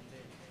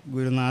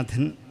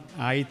ഗുരുനാഥൻ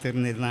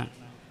ആയിത്തീർന്നിരുന്ന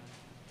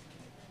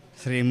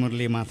ശ്രീ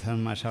മുരളി മാധവൻ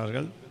മാഷ് അവർ,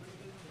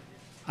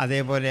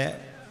 അതേപോലെ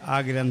ആ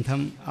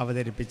ഗ്രന്ഥം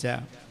അവതരിപ്പിച്ച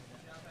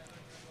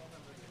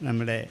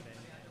നമ്മുടെ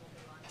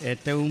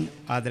ഏറ്റവും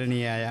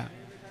ആദരണീയായ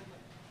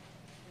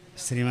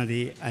ശ്രീമതി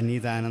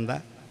അനീതാനന്ദ,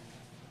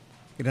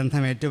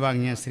 ഗ്രന്ഥം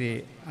ഏറ്റുവാങ്ങിയ ശ്രീ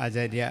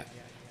ആചാര്യ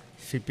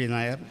CP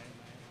നായർ,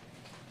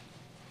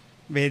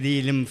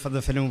 വേദിയിലും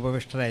സദസ്സിലും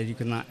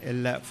ഉപവിഷ്ടരായിരിക്കുന്ന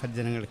എല്ലാ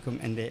സജ്ജനങ്ങൾക്കും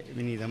എൻ്റെ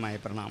വിനീതമായ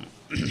പ്രണാമം.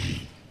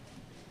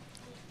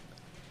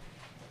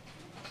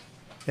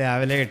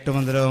 രാവിലെ 8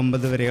 മുതൽ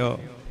 9 വരെയോ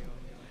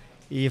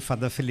ഈ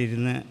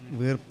സദസ്സിലിരുന്ന്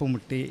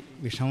വീർപ്പുമുട്ടി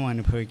വിഷമം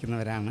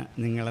അനുഭവിക്കുന്നവരാണ്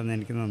നിങ്ങളെന്ന്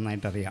എനിക്ക്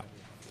നന്നായിട്ടറിയാം.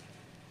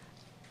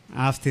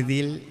 ആ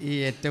സ്ഥിതിയിൽ ഈ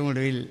ഏറ്റവും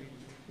ഒടുവിൽ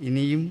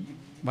ഇനിയും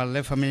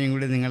വളരെ സമയം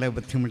കൂടി നിങ്ങളെ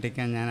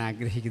ബുദ്ധിമുട്ടിക്കാൻ ഞാൻ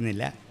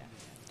ആഗ്രഹിക്കുന്നില്ല.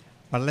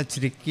 വളരെ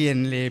ചുരുക്കി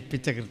എന്നിൽ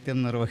ഏൽപ്പിച്ച കൃത്യം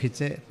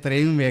നിർവഹിച്ച്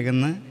എത്രയും വേഗം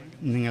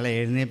നിങ്ങളെ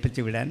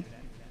എഴുന്നേൽപ്പിച്ച് വിടാൻ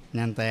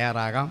ഞാൻ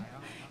തയ്യാറാകാം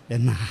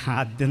എന്ന്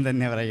ആദ്യം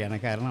തന്നെ പറയുകയാണ്.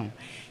 കാരണം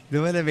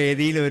ഇതുപോലെ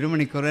വേദിയിൽ 1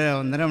 മണിക്കൂർ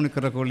 1.5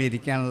 മണിക്കൂറൊക്കെ ഉള്ളിൽ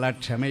ഇരിക്കാനുള്ള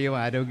ക്ഷമയോ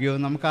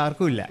ആരോഗ്യവും നമുക്ക്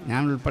ആർക്കുമില്ല,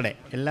 ഞാൻ ഉൾപ്പെടെ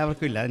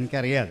എല്ലാവർക്കും ഇല്ല,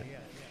 അതെനിക്കറിയാതെ.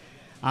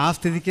 ആ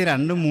സ്ഥിതിക്ക്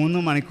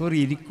 2-3 മണിക്കൂർ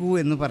ഇരിക്കൂ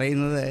എന്ന്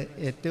പറയുന്നത്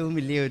ഏറ്റവും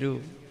വലിയൊരു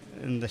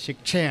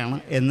ശിക്ഷയാണ്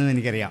എന്നും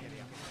എനിക്കറിയാം.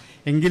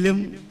 എങ്കിലും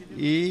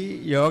ഈ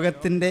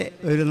യോഗത്തിൻ്റെ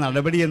ഒരു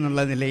നടപടി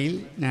എന്നുള്ള നിലയിൽ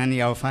ഞാൻ ഈ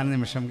അവസാന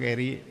നിമിഷം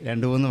കയറി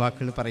 2-3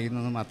 വാക്കുകൾ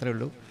പറയുന്നത് മാത്രമേ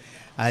ഉള്ളൂ.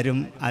 ആരും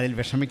അതിൽ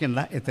വിഷമിക്കേണ്ട,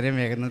 എത്രയും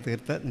വേഗം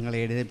തീർത്ത് നിങ്ങളെ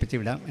എഴുന്നേൽപ്പിച്ച്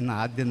വിടാം എന്ന്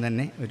ആദ്യം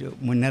തന്നെ ഒരു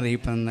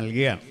മുന്നറിയിപ്പ്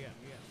നൽകുകയാണ്.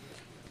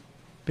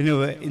 പിന്നെ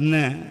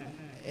ഇന്ന്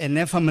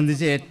എന്നെ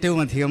സംബന്ധിച്ച് ഏറ്റവും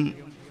അധികം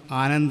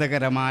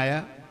ആനന്ദകരമായ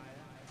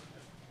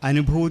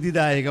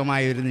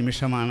അനുഭൂതിദായകമായൊരു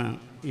നിമിഷമാണ്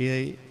ഈ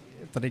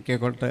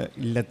തൃക്കോട്ട്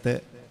ഇല്ലത്ത്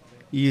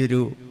ഈ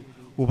ഒരു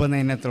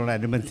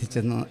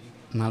ഉപനയനത്തോടനുബന്ധിച്ച്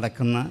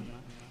നടക്കുന്ന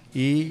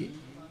ഈ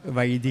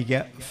വൈദിക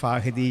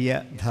സാഹിതീയ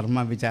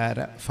ധർമ്മ വിചാര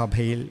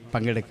സഭയിൽ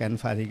പങ്കെടുക്കാൻ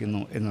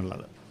സാധിക്കുന്നു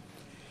എന്നുള്ളത്.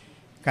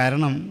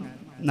 കാരണം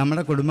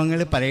നമ്മുടെ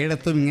കുടുംബങ്ങളിൽ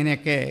പലയിടത്തും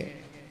ഇങ്ങനെയൊക്കെ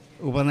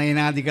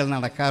ഉപനയനാദികൾ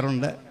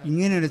നടക്കാറുണ്ട്.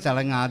 ഇങ്ങനെയൊരു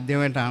ചടങ്ങ്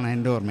ആദ്യമായിട്ടാണ്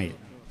എൻ്റെ ഓർമ്മയിൽ,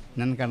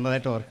 ഞാൻ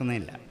കണ്ടതായിട്ട്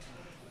ഓർക്കുന്നില്ല.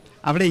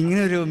 അവിടെ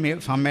ഇങ്ങനൊരു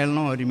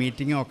സമ്മേളനമോ ഒരു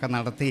മീറ്റിങ്ങോ ഒക്കെ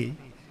നടത്തി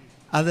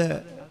അത്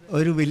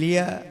ഒരു വലിയ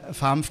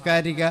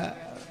സാംസ്കാരിക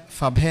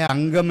സഭ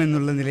അംഗം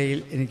എന്നുള്ള നിലയിൽ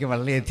എനിക്ക്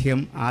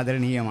വളരെയധികം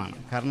ആദരണീയമാണ്.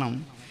 കാരണം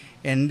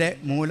എൻ്റെ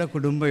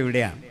മൂലകുടുംബം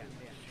ഇവിടെയാണ്.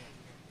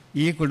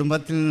 ഈ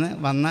കുടുംബത്തിൽ നിന്ന്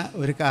വന്ന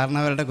ഒരു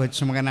കാരണവരുടെ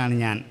കൊച്ചുമകനാണ്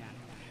ഞാൻ.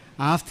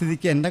 ആ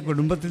സ്ഥിതിക്ക് എൻ്റെ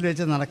കുടുംബത്തിൽ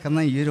വെച്ച് നടക്കുന്ന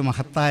ഈ ഒരു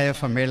മഹത്തായ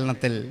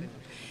സമ്മേളനത്തിൽ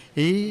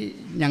ഈ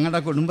ഞങ്ങളുടെ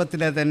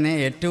കുടുംബത്തിലെ തന്നെ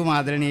ഏറ്റവും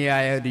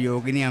ആദരണീയായ ഒരു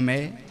യോഗിനി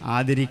അമ്മയെ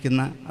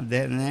ആദരിക്കുന്ന,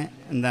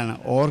 അദ്ദേഹത്തിനെ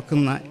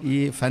ഓർക്കുന്ന ഈ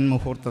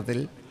സന്മുഹൂർത്തത്തിൽ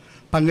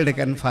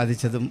പങ്കെടുക്കാൻ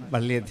സാധിച്ചതും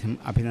വളരെയധികം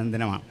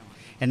അഭിനന്ദനമാണ്.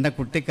 എൻ്റെ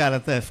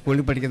കുട്ടിക്കാലത്ത്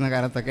സ്കൂളിൽ പഠിക്കുന്ന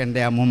കാലത്തൊക്കെ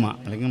എൻ്റെ അമ്മൂമ്മ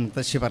അല്ലെങ്കിൽ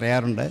മുത്തശ്ശി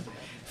പറയാറുണ്ട്,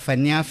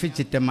 സന്യാസി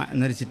ചിറ്റമ്മ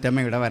എന്നൊരു ചിറ്റമ്മ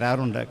ഇവിടെ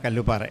വരാറുണ്ട്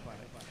കല്ലുപാറ.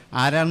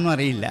 ആരാണെന്നും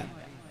അറിയില്ല.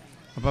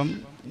 അപ്പം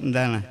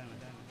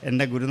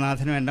എൻ്റെ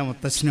ഗുരുനാഥനും എൻ്റെ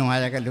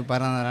മുത്തശ്ശനുമായ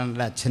കല്ലുപാറ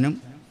നാരായണൻ്റെ അച്ഛനും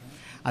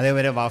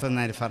അതേപോലെ വാസൻ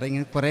നായർ സാറ്,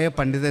 ഇങ്ങനെ കുറേ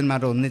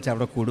പണ്ഡിതന്മാർ ഒന്നിച്ച്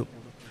അവിടെ കൂടും.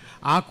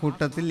 ആ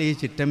കൂട്ടത്തിൽ ഈ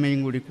ചിറ്റമ്മയും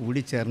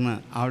കൂടി ചേർന്ന്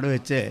അവിടെ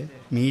വെച്ച്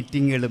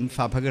മീറ്റിങ്ങുകളും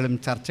സഭകളും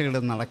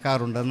ചർച്ചകളും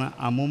നടക്കാറുണ്ടെന്ന്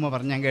അമ്മൂമ്മ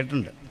പറഞ്ഞ് ഞാൻ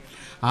കേട്ടിട്ടുണ്ട്.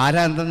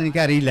 ആരാന്തെന്ന്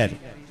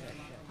എനിക്കറിയില്ലായിരുന്നു.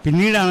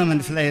 പിന്നീടാണ്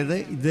മനസ്സിലായത്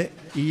ഇത്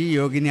ഈ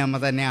യോഗിനി അമ്മ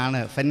തന്നെയാണ്.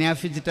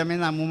 സന്യാസി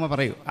ചിറ്റമ്മയെന്ന് അമ്മൂമ്മ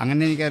പറയൂ,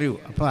 അങ്ങനെ എനിക്കറിയൂ.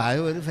 അപ്പോൾ ആ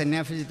ഒരു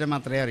സന്യാസി ചിറ്റമ്മ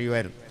അത്രയും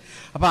അറിയുമായിരുന്നു.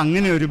 അപ്പോൾ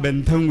അങ്ങനെ ഒരു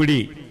ബന്ധം കൂടി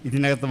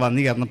ഇതിനകത്ത്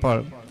വന്നു ചേർന്നപ്പോൾ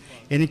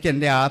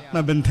എനിക്കെൻ്റെ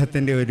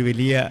ആത്മബന്ധത്തിൻ്റെ ഒരു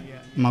വലിയ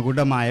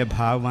മകുടമായ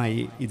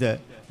ഭാവമായി ഇത്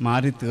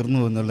മാറിത്തീർന്നു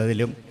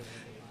എന്നുള്ളതിലും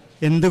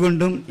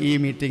എന്തുകൊണ്ടും ഈ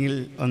മീറ്റിങ്ങിൽ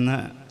ഒന്ന്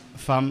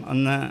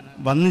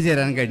വന്നു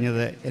ചേരാൻ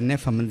കഴിഞ്ഞത് എന്നെ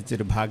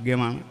സംബന്ധിച്ചൊരു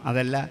ഭാഗ്യമാണ്.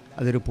 അതല്ല,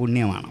 അതൊരു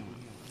പുണ്യമാണ്.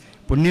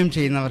 പുണ്യം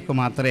ചെയ്യുന്നവർക്ക്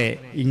മാത്രമേ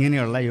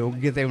ഇങ്ങനെയുള്ള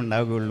യോഗ്യത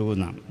ഉണ്ടാവുകയുള്ളൂ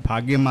എന്നാണ്.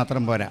 ഭാഗ്യം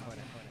മാത്രം പോരാ.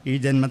 ഈ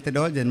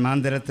ജന്മത്തിലോ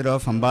ജന്മാന്തരത്തിലോ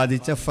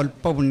സമ്പാദിച്ച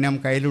സ്വല്പ പുണ്യം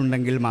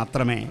കയ്യിലുണ്ടെങ്കിൽ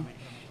മാത്രമേ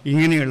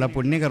ഇങ്ങനെയുള്ള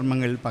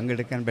പുണ്യകർമ്മങ്ങളിൽ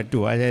പങ്കെടുക്കാൻ പറ്റൂ.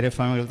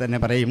 ആചാര്യസ്വാമികൾ തന്നെ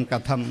പറയും,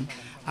 കഥം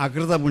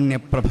അകൃത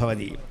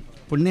പുണ്യപ്രഭവതി.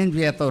 പുണ്യം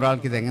ചെയ്യാത്ത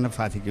ഒരാൾക്ക് ഇതെങ്ങനെ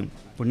സാധിക്കും?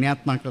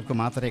 പുണ്യാത്മാക്കൾക്ക്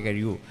മാത്രമേ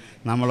കഴിയൂ.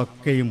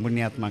 നമ്മളൊക്കെയും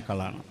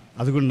പുണ്യാത്മാക്കളാണ്.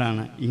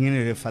 അതുകൊണ്ടാണ്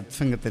ഇങ്ങനെയൊരു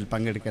സത്സംഗത്തിൽ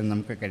പങ്കെടുക്കാൻ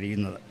നമുക്ക്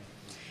കഴിയുന്നത്.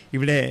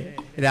 ഇവിടെ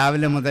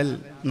രാവിലെ മുതൽ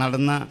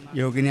നടന്ന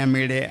യോഗിനി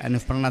അമ്മയുടെ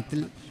അനുസ്മരണത്തിൽ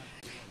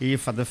ഈ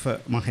സദസ്സ്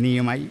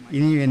മഹനീയമായി.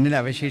 ഇനി എന്നിൽ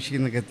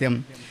അവശേഷിക്കുന്ന കൃത്യം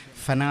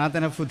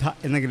സനാതനസുധ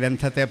എന്ന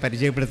ഗ്രന്ഥത്തെ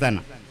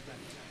പരിചയപ്പെടുത്താനാണ്.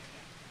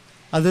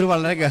 അതൊരു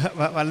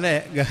വളരെ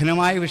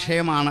ഗഹനമായ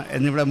വിഷയമാണ്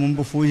എന്നിവിടെ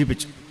മുമ്പ്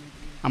സൂചിപ്പിച്ചു.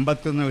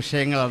 51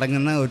 വിഷയങ്ങൾ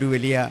അടങ്ങുന്ന ഒരു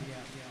വലിയ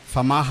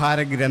സമാഹാര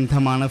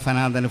ഗ്രന്ഥമാണ്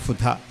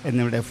സനാതനസുധ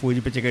എന്നിവിടെ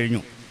സൂചിപ്പിച്ച്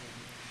കഴിഞ്ഞു.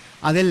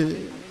 അതിൽ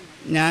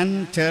ഞാൻ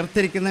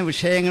ചേർത്തിരിക്കുന്ന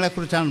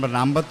വിഷയങ്ങളെക്കുറിച്ചാണ്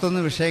പറഞ്ഞത്.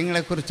 51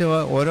 വിഷയങ്ങളെക്കുറിച്ച്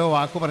ഓരോ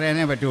വാക്ക്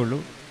പറയാനേ പറ്റുള്ളൂ.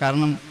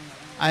 കാരണം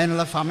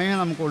അതിനുള്ള സമയം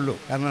നമുക്കുള്ളൂ.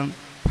 കാരണം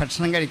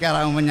ഭക്ഷണം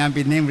കഴിക്കാറാകുമ്പോൾ ഞാൻ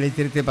പിന്നെയും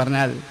വിളിച്ചിരുത്തി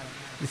പറഞ്ഞാൽ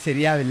ഇത്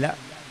ശരിയാവില്ല.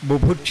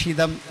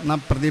 ബുഭുക്ഷിതം ന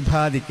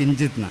പ്രതിഭാതി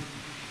കിഞ്ചിത്ന.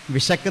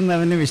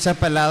 വിശക്കുന്നവന്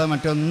വിശപ്പല്ലാതെ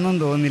മറ്റൊന്നും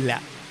തോന്നില്ല.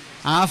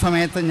 ആ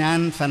സമയത്ത് ഞാൻ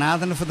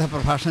സനാതനസുധ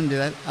പ്രഭാഷണം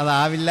ചെയ്താൽ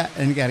അതാവില്ല,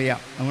 എനിക്കറിയാം.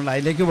 നമ്മൾ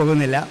അതിലേക്ക്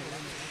പോകുന്നില്ല.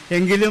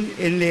 എങ്കിലും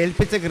എന്നെ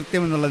ഏൽപ്പിച്ച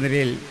കൃത്യം എന്നുള്ള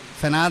നിലയിൽ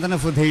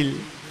സനാതനസുധയിൽ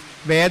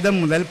വേദം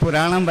മുതൽ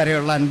പുരാണം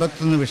വരെയുള്ള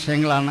 51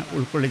 വിഷയങ്ങളാണ്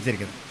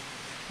ഉൾക്കൊള്ളിച്ചിരിക്കുന്നത്.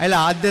 അതിൽ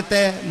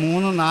ആദ്യത്തെ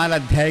 3-4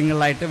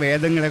 അധ്യായങ്ങളിലായിട്ട്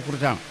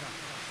വേദങ്ങളെക്കുറിച്ചാണ്.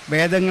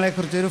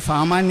 വേദങ്ങളെക്കുറിച്ചൊരു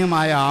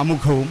സാമാന്യമായ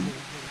ആമുഖവും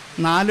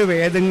 4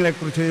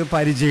 വേദങ്ങളെക്കുറിച്ചൊരു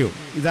പരിചയവും.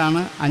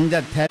 ഇതാണ് 5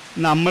 അധ്യായം.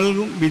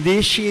 നമ്മളും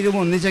വിദേശീയരും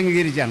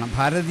ഒന്നിച്ചംഗീകരിച്ചാണ്.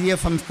 ഭാരതീയ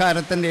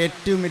സംസ്കാരത്തിൻ്റെ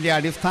ഏറ്റവും വലിയ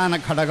അടിസ്ഥാന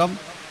ഘടകം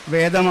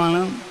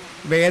വേദമാണ്.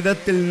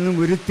 വേദത്തിൽ നിന്നും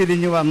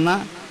ഉരുത്തിരിഞ്ഞു വന്ന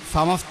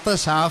സമസ്ത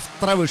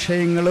ശാസ്ത്ര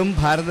വിഷയങ്ങളും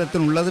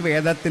ഭാരതത്തിനുള്ളത്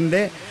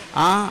വേദത്തിൻ്റെ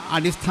ആ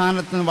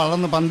അടിസ്ഥാനത്തിന്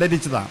വളർന്ന്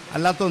പന്തരിച്ചതാണ്.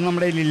 അല്ലാത്തൊന്നും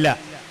നമ്മുടെ കയ്യിലില്ല.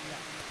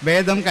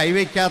 വേദം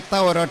കൈവയ്ക്കാത്ത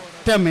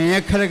ഒരൊറ്റ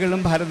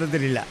മേഖലകളും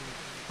ഭാരതത്തിലില്ല.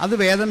 അത്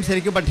വേദം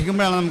ശരിക്കും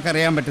പഠിക്കുമ്പോഴാണ്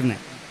നമുക്കറിയാൻ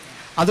പറ്റുന്നത്.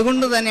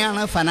 അതുകൊണ്ട്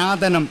തന്നെയാണ്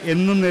സനാതനം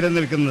എന്നും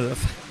നിലനിൽക്കുന്നത്.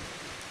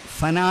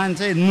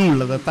 സനാഞ്ച എന്നും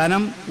ഉള്ളത്,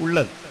 തനം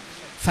ഉള്ളത്.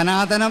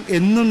 സനാതനം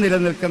എന്നും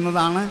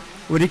നിലനിൽക്കുന്നതാണ്,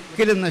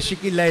 ഒരിക്കലും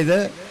നശിക്കില്ല. ഇത്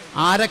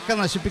ആരൊക്കെ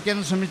നശിപ്പിക്കാൻ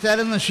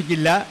ശ്രമിച്ചാലും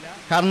നശിക്കില്ല.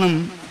 കാരണം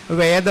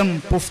വേദം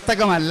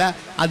പുസ്തകമല്ല,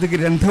 അത്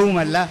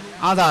ഗ്രന്ഥവുമല്ല,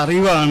 അത്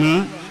അറിവാണ്.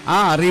 ആ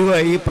അറിവ്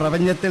ഈ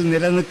പ്രപഞ്ചത്തിൽ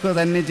നിലനിൽക്കുക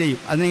തന്നെ ചെയ്യും,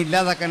 അതിനെ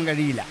ഇല്ലാതാക്കാൻ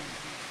കഴിയില്ല.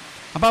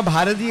 അപ്പോൾ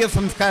ഭാരതീയ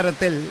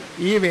സംസ്കാരത്തിൽ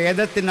ഈ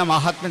വേദത്തിൻ്റെ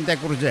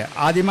മഹാത്മ്യത്തെക്കുറിച്ച്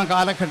ആദിമ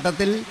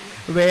കാലഘട്ടത്തിൽ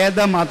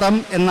വേദമതം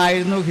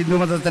എന്നായിരുന്നു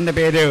ഹിന്ദുമതത്തിൻ്റെ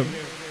പേര്.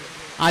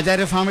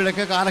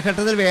 ആചാര്യസ്വാമിയുടെയൊക്കെ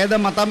കാലഘട്ടത്തിൽ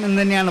വേദമതം എന്ന്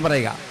തന്നെയാണ്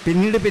പറയുക.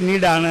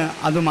 പിന്നീടാണ്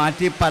അത്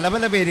മാറ്റി പല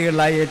പല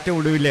പേരുകളിലായി ഏറ്റവും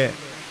ഒടുവിൽ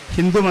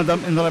ഹിന്ദുമതം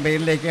എന്നുള്ള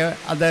പേരിലേക്ക്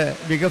അത്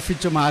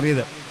വികസിച്ചു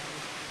മാറിയത്.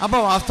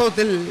 അപ്പോൾ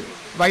വാസ്തവത്തിൽ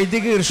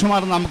വൈദിക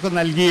ഋഷിമാർ നമുക്ക്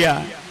നൽകിയ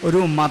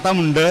ഒരു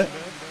മതമുണ്ട്,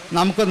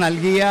 നമുക്ക്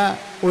നൽകിയ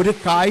ഒരു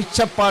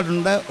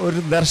കാഴ്ചപ്പാടുണ്ട്, ഒരു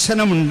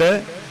ദർശനമുണ്ട്,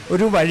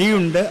 ഒരു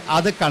വഴിയുണ്ട്.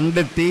 അത്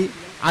കണ്ടെത്തി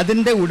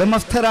അതിൻ്റെ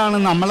ഉടമസ്ഥരാണ്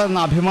നമ്മളെന്ന്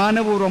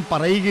അഭിമാനപൂർവ്വം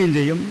പറയുകയും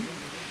ചെയ്യും.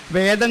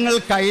 വേദങ്ങൾ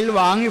കയ്യിൽ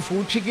വാങ്ങി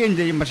സൂക്ഷിക്കുകയും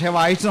ചെയ്യും, പക്ഷേ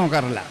വായിച്ചു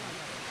നോക്കാറില്ല.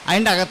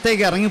 അതിൻ്റെ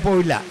അകത്തേക്ക്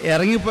ഇറങ്ങിപ്പോയില്ല.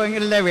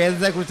 ഇറങ്ങിപ്പോയെങ്കിലല്ലേ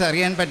വേദത്തെക്കുറിച്ച്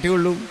അറിയാൻ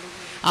പറ്റുകയുള്ളൂ.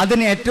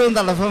 അതിന് ഏറ്റവും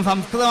തടസ്സം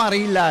സംസ്കൃതം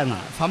അറിയില്ല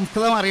എന്നാണ്.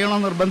 സംസ്കൃതം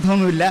അറിയണമെന്ന്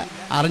നിർബന്ധമൊന്നുമില്ല,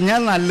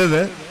 അറിഞ്ഞാൽ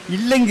നല്ലത്.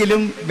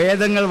 ഇല്ലെങ്കിലും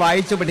വേദങ്ങൾ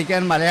വായിച്ചു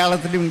പഠിക്കാൻ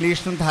മലയാളത്തിലും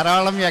ഇംഗ്ലീഷിലും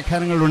ധാരാളം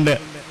വ്യാഖ്യാനങ്ങളുണ്ട്.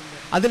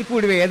 അതിൽ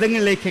കൂടി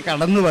വേദങ്ങളിലേക്ക്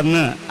കടന്നു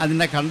വന്ന്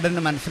അതിൻ്റെ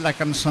കണ്ടന്റ്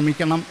മനസ്സിലാക്കാൻ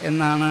ശ്രമിക്കണം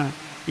എന്നാണ്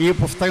ഈ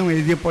പുസ്തകം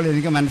എഴുതിയപ്പോൾ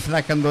എനിക്ക്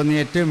മനസ്സിലാക്കാൻ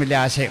തോന്നിയ ഏറ്റവും വലിയ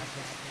ആശയം.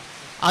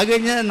 അത്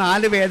കഴിഞ്ഞ്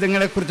 4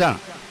 വേദങ്ങളെക്കുറിച്ചാണ്.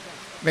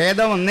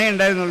 വേദം ഒന്നേ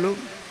ഉണ്ടായിരുന്നുള്ളൂ,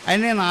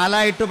 അതിനെ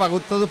 4ആയിട്ട്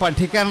പകുത്തത്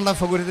പഠിക്കാനുള്ള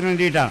സൗകര്യത്തിന്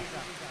വേണ്ടിയിട്ടാണ്.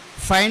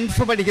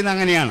 സയൻസ് പഠിക്കുന്നത്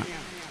അങ്ങനെയാണ്.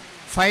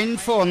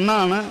 സയൻസ്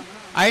ഒന്നാണ്,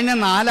 അതിനെ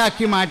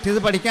 4ആക്കി മാറ്റിയത്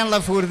പഠിക്കാനുള്ള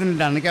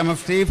സൗകര്യത്തിനാണ്.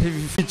 Chemistry,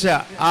 physics.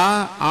 ആ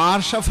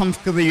ആർഷ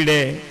സംസ്കൃതിയുടെ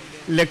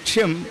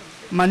ലക്ഷ്യം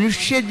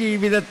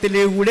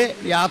മനുഷ്യജീവിതത്തിലൂടെ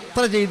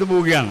യാത്ര ചെയ്തു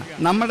പോവുകയാണ്.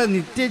 നമ്മുടെ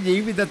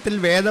നിത്യജീവിതത്തിൽ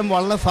വേദം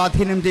വളരെ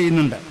സ്വാധീനം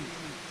ചെയ്യുന്നുണ്ട്.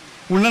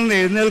 ഉണർന്ന്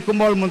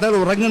എഴുന്നേൽക്കുമ്പോൾ മുതൽ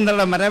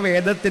ഉറങ്ങുന്നിടം വരെ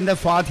വേദത്തിൻ്റെ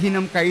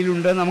സ്വാധീനം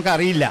കയ്യിലുണ്ട്,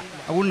 നമുക്കറിയില്ല.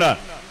 അതുകൊണ്ടാണ്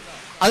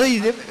അത്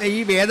ഈ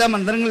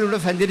വേദമന്ത്രങ്ങളിലൂടെ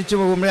സഞ്ചരിച്ചു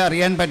പോകുമ്പോഴേ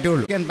അറിയാൻ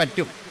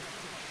പറ്റും.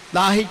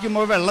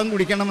 ദാഹിക്കുമ്പോൾ വെള്ളം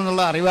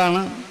കുടിക്കണമെന്നുള്ള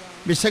അറിവാണ്,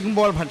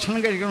 വിശക്കുമ്പോൾ ഭക്ഷണം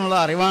കഴിക്കണമെന്നുള്ള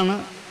അറിവാണ്.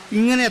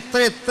 ഇങ്ങനെ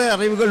എത്ര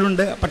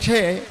അറിവുകളുണ്ട്. പക്ഷേ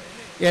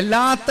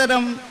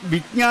എല്ലാത്തരം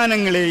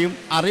വിജ്ഞാനങ്ങളെയും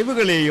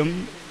അറിവുകളെയും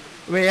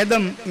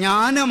വേദം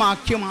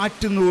ജ്ഞാനമാക്കി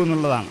മാറ്റുന്നു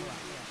എന്നുള്ളതാണ്.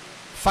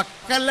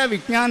 സകല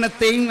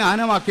വിജ്ഞാനത്തെയും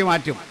ജ്ഞാനമാക്കി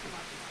മാറ്റും.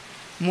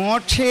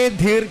 മോക്ഷേ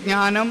ധീർ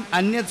ജ്ഞാനം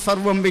അന്യത്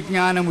സർവം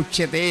വിജ്ഞാനം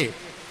ഉച്യത്തെ.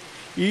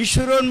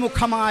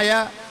 ഈശ്വരോന്മുഖമായ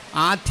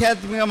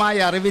ആധ്യാത്മികമായ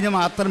അറിവിന്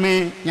മാത്രമേ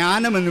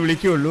ജ്ഞാനമെന്ന്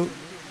വിളിക്കുകയുള്ളൂ.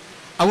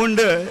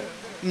 അതുകൊണ്ട്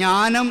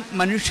ജ്ഞാനം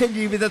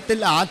മനുഷ്യജീവിതത്തിൽ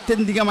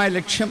ആത്യന്തികമായ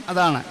ലക്ഷ്യം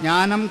അതാണ്.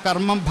 ജ്ഞാനം,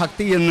 കർമ്മം,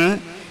 ഭക്തി എന്ന്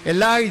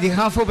എല്ലാ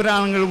ഇതിഹാസ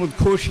പുരാണങ്ങളും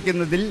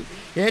ഉദ്ഘോഷിക്കുന്നതിൽ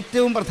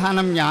ഏറ്റവും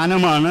പ്രധാനം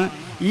ജ്ഞാനമാണ്.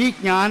 ഈ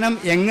ജ്ഞാനം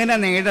എങ്ങനെ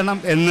നേടണം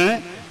എന്ന്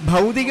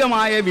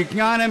ഭൗതികമായ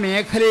വിജ്ഞാന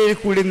മേഖലയിൽ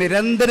കൂടി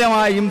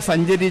നിരന്തരമായും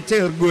സഞ്ചരിച്ച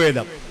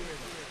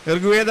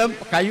ഋഗ്വേദം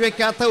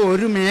കൈവയ്ക്കാത്ത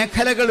ഒരു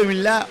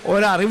മേഖലകളുമില്ല,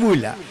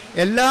 ഒരറിവുമില്ല.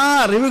 എല്ലാ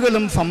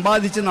അറിവുകളും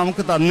സമ്പാദിച്ച്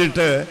നമുക്ക്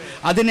തന്നിട്ട്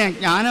അതിനെ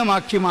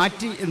ജ്ഞാനമാക്കി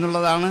മാറ്റി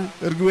എന്നുള്ളതാണ്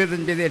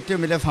ഋഗ്വേദം ചെയ്ത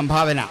ഏറ്റവും വലിയ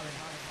സംഭാവന.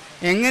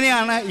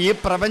 എങ്ങനെയാണ് ഈ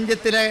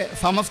പ്രപഞ്ചത്തിലെ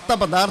സമസ്ത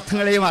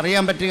പദാർത്ഥങ്ങളെയും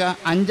അറിയാൻ പറ്റുക?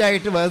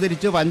 5ആയിട്ട്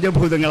വേർതിരിച്ച്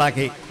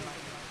പഞ്ചഭൂതങ്ങളാക്കി.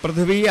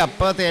 പൃഥ്വി,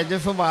 അപ്പ,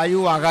 തേജസ്,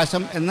 വായു,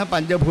 ആകാശം എന്ന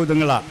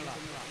പഞ്ചഭൂതങ്ങളാണ്.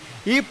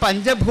 ഈ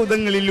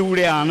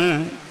പഞ്ചഭൂതങ്ങളിലൂടെയാണ്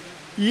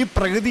ഈ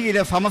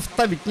പ്രകൃതിയിലെ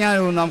സമസ്ത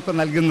വിജ്ഞാനവും നമുക്ക്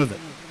നൽകുന്നത്.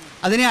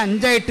 അതിനെ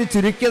 5ആയിട്ട്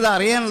ചുരുക്കിയത്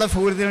അറിയാനുള്ള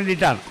സൗകര്യത്തിന്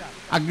വേണ്ടിയിട്ടാണ്.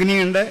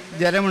 അഗ്നിയുണ്ട്,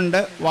 ജലമുണ്ട്,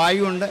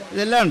 വായുവുണ്ട്,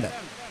 ഇതെല്ലാം ഉണ്ട്.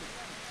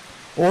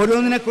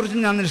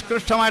 ഓരോന്നിനെക്കുറിച്ചും ഞാൻ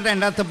നിഷ്കൃഷ്ടമായിട്ട്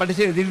എൻ്റെ അകത്ത്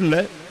പഠിച്ച്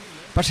എഴുതിയിട്ടുണ്ട്.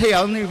 പക്ഷേ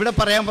അതൊന്നും ഇവിടെ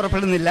പറയാൻ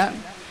പുറപ്പെടുന്നില്ല.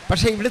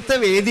 പക്ഷേ ഇവിടുത്തെ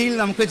വേദിയിൽ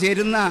നമുക്ക്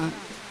ചേരുന്ന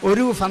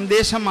ഒരു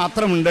സന്ദേശം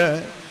മാത്രമുണ്ട്.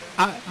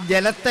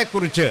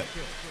 ജലത്തെക്കുറിച്ച്.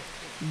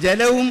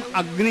 ജലവും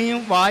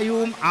അഗ്നിയും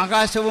വായുവും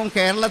ആകാശവും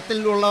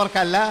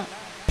കേരളത്തിലുള്ളവർക്കല്ല,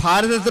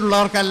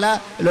 ഭാരതത്തിലുള്ളവർക്കല്ല,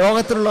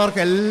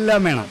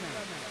 ലോകത്തിലുള്ളവർക്കെല്ലാം വേണം.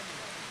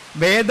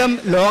 വേദം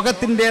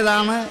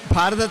ലോകത്തിൻ്റേതാണ്,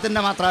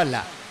 ഭാരതത്തിൻ്റെ മാത്രമല്ല.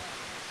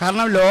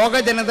 കാരണം ലോക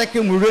ജനതയ്ക്ക്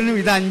മുഴുവനും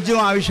ഇത് 5ഉം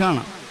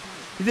ആവശ്യമാണ്.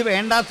 ഇത്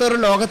വേണ്ടാത്തൊരു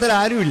ലോകത്തിൽ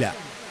ആരുമില്ല.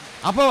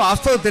 അപ്പോൾ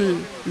വാസ്തവത്തിൽ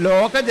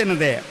ലോക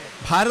ജനതയെ,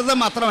 ഭാരതം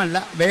മാത്രമല്ല,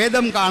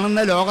 വേദം കാണുന്ന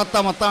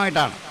ലോകത്തെ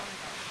മൊത്തമായിട്ടാണ്.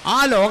 ആ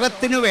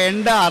ലോകത്തിന്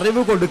വേണ്ട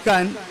അറിവ്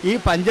കൊടുക്കാൻ ഈ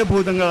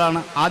പഞ്ചഭൂതങ്ങളാണ്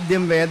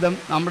ആദ്യം വേദം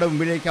നമ്മുടെ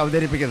മുമ്പിലേക്ക്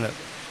അവതരിപ്പിക്കുന്നത്.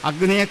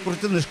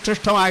 അഗ്നിയെക്കുറിച്ച്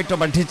നിഷ്കൃഷ്ടമായിട്ട്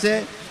പഠിച്ച്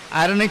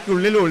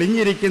അരണിക്കുള്ളിൽ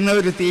ഒളിഞ്ഞിരിക്കുന്ന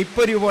ഒരു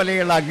തീപ്പൊരി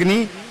പോലെയുള്ള അഗ്നി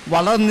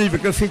വളർന്ന്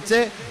വികസിച്ച്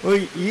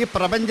ഈ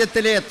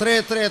പ്രപഞ്ചത്തിലെ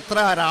എത്ര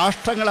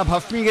രാഷ്ട്രങ്ങളെ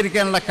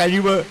ഭസ്മീകരിക്കാനുള്ള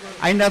കഴിവ്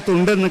അതിൻ്റെ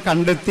അകത്തുണ്ടെന്ന്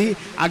കണ്ടെത്തി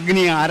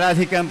അഗ്നിയെ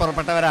ആരാധിക്കാൻ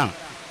പുറപ്പെട്ടവരാണ്.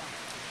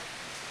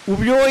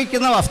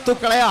 ഉപയോഗിക്കുന്ന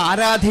വസ്തുക്കളെ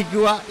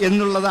ആരാധിക്കുക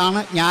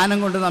എന്നുള്ളതാണ് ജ്ഞാനം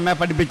കൊണ്ട് നമ്മെ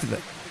പഠിപ്പിച്ചത്.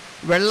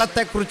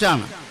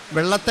 വെള്ളത്തെക്കുറിച്ചാണ്.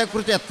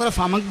 വെള്ളത്തെക്കുറിച്ച് എത്ര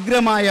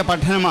സമഗ്രമായ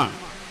പഠനമാണ്.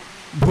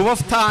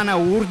 ഭുവസ്ഥാന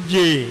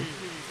ഊർജേ,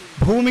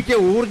 ഭൂമിക്ക്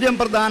ഊർജം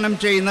പ്രദാനം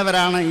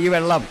ചെയ്യുന്നവരാണ് ഈ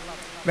വെള്ളം.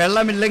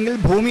 വെള്ളമില്ലെങ്കിൽ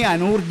ഭൂമി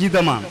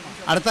അനൂർജിതമാണ്.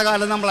 അടുത്ത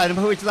കാലം നമ്മൾ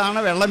അനുഭവിച്ചതാണ്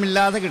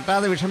വെള്ളമില്ലാതെ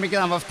കിട്ടാതെ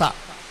വിഷമിക്കുന്ന അവസ്ഥ.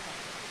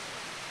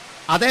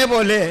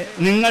 അതേപോലെ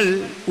നിങ്ങൾ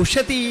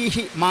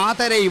ഉഷതീഹി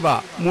മാതരൈവ,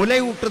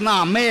 മുലയൂട്ടുന്ന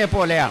അമ്മയെ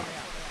പോലെയാണ്.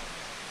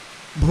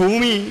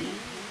 ഭൂമി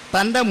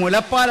തൻ്റെ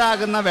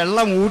മുലപ്പാലാകുന്ന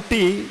വെള്ളം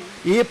ഊട്ടി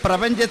ഈ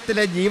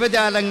പ്രപഞ്ചത്തിലെ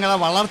ജീവജാലങ്ങളെ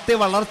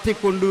വളർത്തി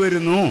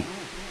കൊണ്ടുവരുന്നു.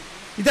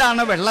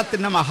 ഇതാണ്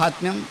വെള്ളത്തിൻ്റെ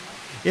മഹാത്മ്യം.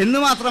 എന്ന്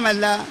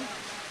മാത്രമല്ല,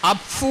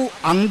 അപ്ഫു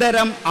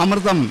അന്തരം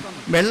അമൃതം,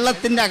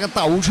 വെള്ളത്തിൻ്റെ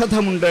അകത്ത്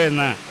ഔഷധമുണ്ട്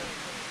എന്ന്.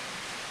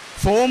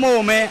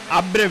 ഫോമോമേ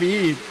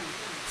അബ്രവീത്,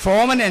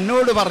 ഫോമൻ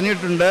എന്നോട്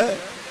പറഞ്ഞിട്ടുണ്ട്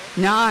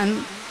ഞാൻ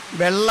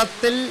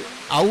വെള്ളത്തിൽ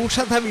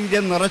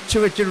ഔഷധബീജം നിറച്ചു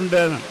വെച്ചിട്ടുണ്ട്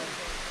എന്ന്.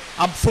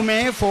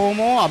 അപ്ഫുമേ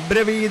ഫോമോ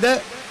അബ്രവീത്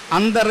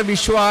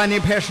അന്തർവിശ്വാനി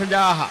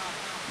ഭേഷജാഹ,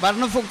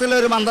 വർണ്ണഭുക്തിലെ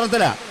ഒരു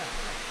മന്ത്രത്തിലാണ്.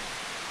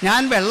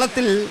 ഞാൻ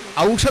വെള്ളത്തിൽ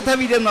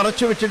ഔഷധബീജം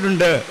നിറച്ചു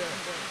വെച്ചിട്ടുണ്ട്.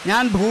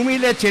 ഞാൻ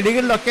ഭൂമിയിലെ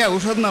ചെടികളിലൊക്കെ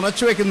ഔഷധം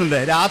നിറച്ചു വയ്ക്കുന്നുണ്ട്.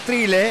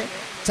 രാത്രിയിലെ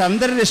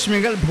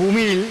ചന്ദ്രരശ്മികൾ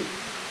ഭൂമിയിൽ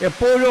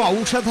എപ്പോഴും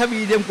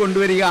ഔഷധബീജം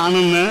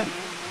കൊണ്ടുവരികയാണെന്ന്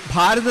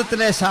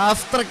ഭാരതത്തിലെ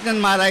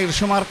ശാസ്ത്രജ്ഞന്മാരായ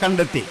ഋഷിമാർ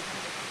കണ്ടെത്തി.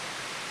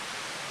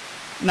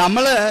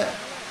 നമ്മൾ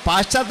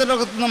പാശ്ചാത്യ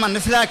ലോകത്തുനിന്ന്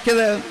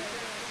മനസ്സിലാക്കിയത്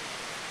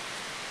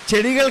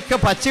ചെടികൾക്ക്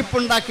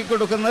പച്ചിപ്പുണ്ടാക്കി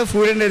കൊടുക്കുന്നത്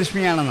സൂര്യൻ്റെ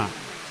രശ്മിയാണെന്നാണ്.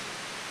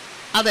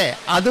 അതെ,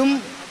 അതും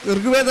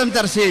ഋഗ്വേദം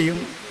ചർച്ച ചെയ്യും.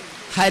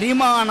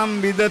 ഹരിമാണം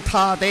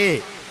വിദധാതേ,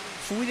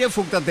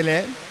 സൂര്യഭുക്തത്തിൽ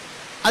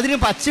അതിന്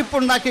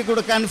പച്ചിപ്പുണ്ടാക്കി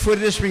കൊടുക്കാൻ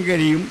സൂര്യരശ്മി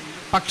കഴിയും.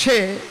 പക്ഷേ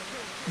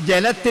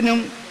ജലത്തിനും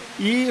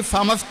ഈ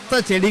സമസ്ത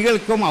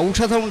ചെടികൾക്കും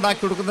ഔഷധം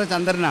ഉണ്ടാക്കി കൊടുക്കുന്ന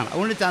ചന്ദ്രനാണ്.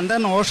 അതുകൊണ്ട്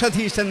ചന്ദ്രൻ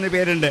ഓഷധീശൻ എന്ന്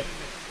പേരുണ്ട്.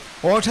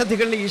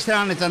 ഓഷധികളുടെ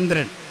ഈശ്വരനാണ്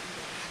ചന്ദ്രൻ.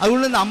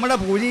 അതുകൊണ്ട് നമ്മുടെ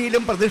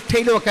പൂജയിലും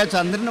പ്രതിഷ്ഠയിലും ഒക്കെ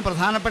ചന്ദ്രന്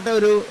പ്രധാനപ്പെട്ട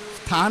ഒരു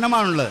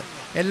സ്ഥാനമാണുള്ളത്.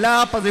 എല്ലാ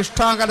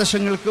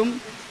പ്രതിഷ്ഠാകലശങ്ങൾക്കും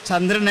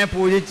ചന്ദ്രനെ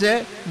പൂജിച്ച്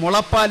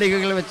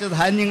മുളപ്പാലികകൾ വെച്ച്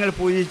ധാന്യങ്ങൾ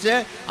പൂജിച്ച്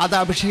അത്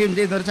അഭിഷേകം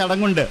ചെയ്യുന്നൊരു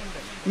ചടങ്ങുണ്ട്.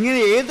 ഇങ്ങനെ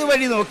ഏതു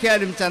വഴി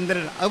നോക്കിയാലും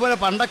ചന്ദ്രൻ. അതുപോലെ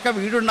പണ്ടൊക്കെ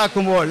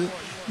വീടുണ്ടാക്കുമ്പോൾ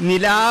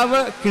നിലാവ്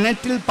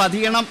കിണറ്റിൽ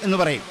പതിയണം എന്ന്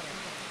പറയും.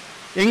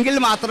 എങ്കിൽ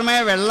മാത്രമേ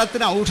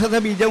വെള്ളത്തിന് ഔഷധ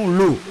ബീജം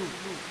ഉള്ളൂ.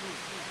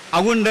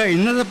 അതുകൊണ്ട്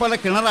ഇന്നത്തെ പോലെ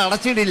കിണർ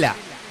അടച്ചിടില്ല,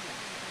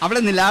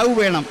 അവിടെ നിലാവ്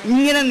വേണം.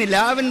 ഇങ്ങനെ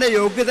നിലാവിൻ്റെ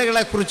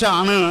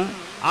യോഗ്യതകളെക്കുറിച്ചാണ്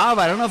ആ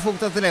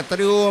വരണഭുക്തത്തിൽ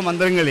എത്രയോ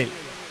മന്ത്രങ്ങളിൽ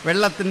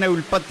വെള്ളത്തിൻ്റെ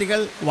ഉൽപ്പത്തികൾ,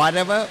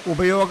 വരവ്,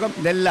 ഉപയോഗം,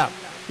 ഇതെല്ലാം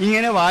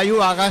ഇങ്ങനെ വായു,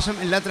 ആകാശം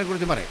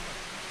എല്ലാത്തിനെക്കുറിച്ചും പറയും.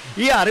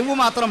 ഈ അറിവ്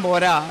മാത്രം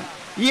പോരാ,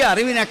 ഈ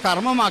അറിവിനെ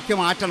കർമ്മമാക്കി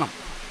മാറ്റണം.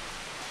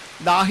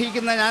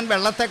 ദാഹിക്കുന്ന ഞാൻ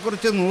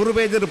വെള്ളത്തെക്കുറിച്ച് 100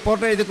 പേജ്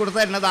റിപ്പോർട്ട് എഴുതി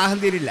കൊടുത്താൽ എന്നെ ദാഹം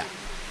തീരില്ല.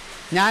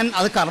 ഞാൻ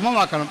അത്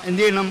കർമ്മമാക്കണം.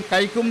 എന്ത് ചെയ്യണം?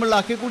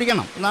 കൈക്കുമ്പിളാക്കി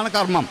കുടിക്കണം. എന്നാണ്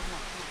കർമ്മം.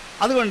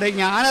 അതുകൊണ്ട്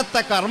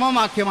ജ്ഞാനത്തെ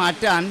കർമ്മമാക്കി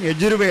മാറ്റാൻ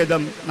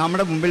യജുർവേദം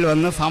നമ്മുടെ മുമ്പിൽ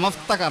വന്ന്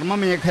സമസ്ത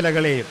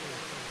കർമ്മമേഖലകളെയും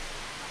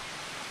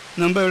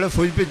മുമ്പ് ഇവിടെ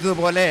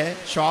സൂചിപ്പിച്ചതുപോലെ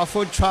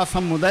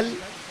ശ്വാസോച്ഛ്വാസം മുതൽ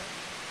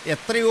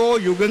എത്രയോ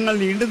യുഗങ്ങൾ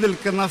നീണ്ടു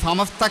നിൽക്കുന്ന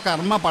സമസ്ത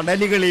കർമ്മ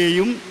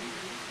പടലുകളെയും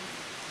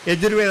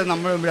യജുർവേദം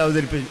നമ്മുടെ മുമ്പിൽ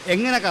അവതരിപ്പിച്ചു.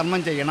 എങ്ങനെ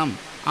കർമ്മം ചെയ്യണം,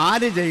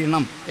 ആര്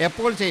ചെയ്യണം,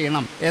 എപ്പോൾ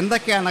ചെയ്യണം,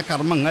 എന്തൊക്കെയാണ്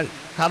കർമ്മങ്ങൾ,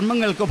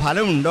 കർമ്മങ്ങൾക്ക്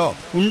ഫലമുണ്ടോ,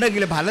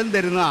 ഉണ്ടെങ്കിൽ ഫലം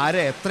തരുന്ന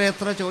ആര്,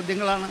 എത്രയെത്ര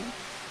ചോദ്യങ്ങളാണ്.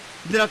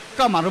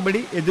 ഇതിനൊക്കെ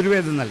മറുപടി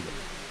യജുർവേദം നൽകും.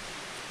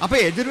 അപ്പോൾ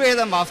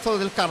യജുർവേദം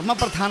വാസ്തവത്തിൽ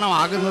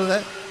കർമ്മപ്രധാനമാകുന്നത്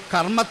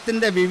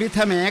കർമ്മത്തിൻ്റെ വിവിധ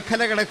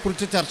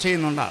മേഖലകളെക്കുറിച്ച് ചർച്ച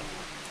ചെയ്യുന്നുണ്ടാണ്.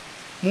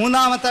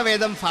 മൂന്നാമത്തെ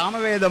വേദം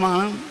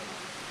സാമവേദമാണ്.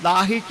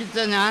 ദാഹിച്ച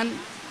ഞാൻ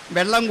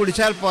വെള്ളം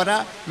കുടിച്ചാൽ പോരാ,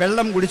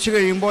 വെള്ളം കുടിച്ചു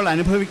കഴിയുമ്പോൾ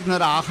അനുഭവിക്കുന്ന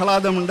ഒരു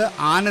ആഹ്ലാദമുണ്ട്,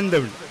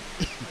 ആനന്ദമുണ്ട്.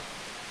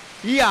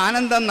 ഈ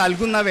ആനന്ദം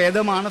നൽകുന്ന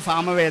വേദമാണ്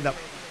സാമവേദം.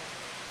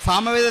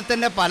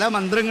 സാമവേദത്തിൻ്റെ പല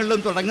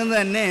മന്ത്രങ്ങളിലും തുടങ്ങുന്നത്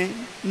തന്നെ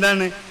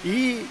എന്താണ്? ഈ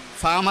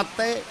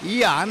സാമത്തെ, ഈ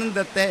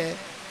ആനന്ദത്തെ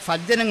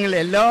സജ്ജനങ്ങൾ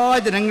എല്ലാ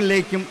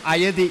ജനങ്ങളിലേക്കും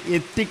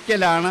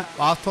എത്തിക്കലാണ്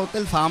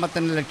വാസ്തവത്തിൽ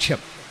സാമത്തിൻ്റെ ലക്ഷ്യം.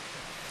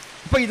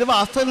 അപ്പോൾ ഇത്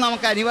വാസ്തവത്തിൽ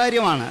നമുക്ക്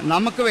അനിവാര്യമാണ്.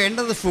 നമുക്ക്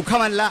വേണ്ടത്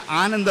സുഖമല്ല,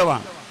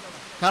 ആനന്ദമാണ്.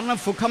 കാരണം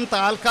സുഖം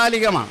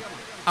താൽക്കാലികമാണ്,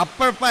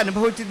 അപ്പോഴപ്പോൾ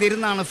അനുഭവിച്ച്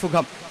തീരുന്നതാണ്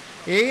സുഖം.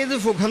 ഏത്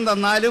സുഖം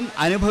തന്നാലും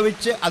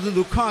അനുഭവിച്ച് അത്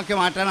ദുഃഖമാക്കി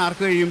മാറ്റാൻ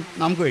ആർക്ക് കഴിയും?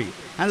 നമുക്ക് കഴിയും.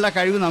 നല്ല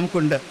കഴിവ്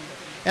നമുക്കുണ്ട്.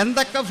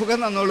 എന്തൊക്കെ സുഖം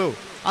തന്നോളൂ,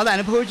 അത്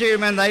അനുഭവിച്ച്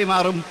കഴിയുമ്പോൾ എന്തായി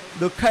മാറും?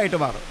 ദുഃഖമായിട്ട്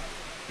മാറും.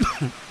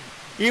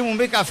 ഈ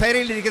മുമ്പിൽ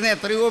കസേരയിലിരിക്കുന്ന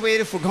എത്രയോ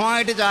പേര്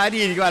സുഖമായിട്ട്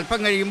ചാരിയിരിക്കും. അല്പം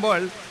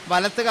കഴിയുമ്പോൾ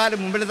വലത്തുകാലം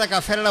മുമ്പിലത്തെ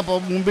കസേരയുടെ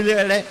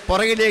മുമ്പിലെ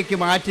പുറകിലേക്ക്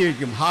മാറ്റി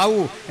വയ്ക്കും.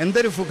 ഹാവു,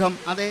 എന്തൊരു സുഖം!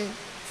 അതെ,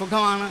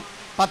 സുഖമാണ്.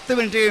 10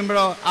 മിനിറ്റ്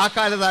കഴിയുമ്പോഴോ ആ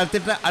കാല്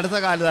താഴ്ത്തിട്ട് അടുത്ത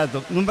കാല്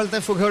താഴ്ത്തും.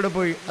 മുമ്പിലത്തെ സുഖം എവിടെ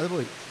പോയി? അത്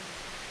പോയി.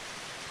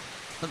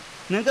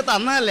 നിങ്ങൾക്ക്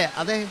തന്നതല്ലേ?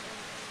 അതെ.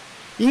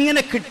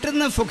 ഇങ്ങനെ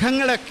കിട്ടുന്ന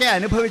സുഖങ്ങളൊക്കെ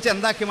അനുഭവിച്ച്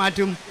എന്താക്കി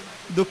മാറ്റും?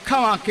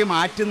 ദുഃഖമാക്കി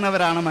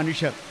മാറ്റുന്നവരാണ്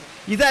മനുഷ്യർ.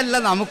 ഇതല്ല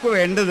നമുക്ക്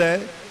വേണ്ടത്.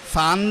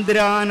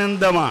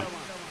 സാന്ദ്രാനന്ദമാണ്,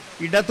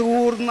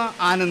 ഇടതൂർന്ന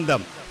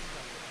ആനന്ദം.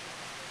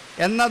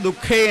 എന്ന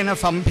ദുഃഖേന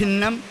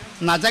സംഭിന്നം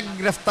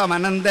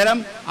നജഗ്രസ്തമനന്തരം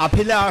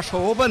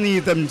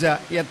അഭിലാഷോപനീതം ച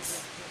യത്.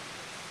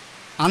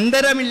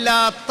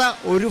 അന്തരമില്ലാത്ത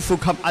ഒരു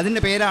സുഖം,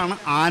 അതിൻ്റെ പേരാണ്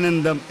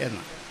ആനന്ദം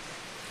എന്ന്.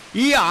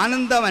 ഈ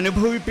ആനന്ദം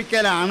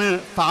അനുഭവിപ്പിക്കലാണ്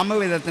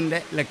സാമവേദത്തിൻ്റെ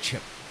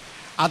ലക്ഷ്യം.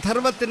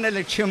 അഥർവത്തിൻ്റെ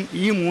ലക്ഷ്യം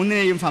ഈ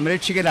മൂന്നിനെയും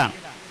സംരക്ഷിക്കലാണ്.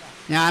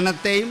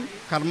 ജ്ഞാനത്തെയും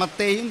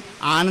കർമ്മത്തെയും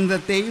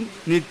ആനന്ദത്തെയും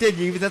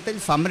നിത്യജീവിതത്തിൽ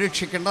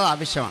സംരക്ഷിക്കേണ്ടത്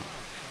ആവശ്യമാണ്.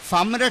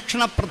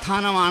 സംരക്ഷണ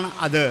പ്രധാനമാണ്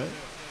അത്.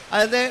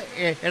 അതായത്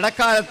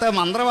ഇടക്കാലത്ത്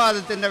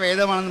മന്ത്രവാദത്തിൻ്റെ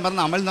വേദമാണെന്ന്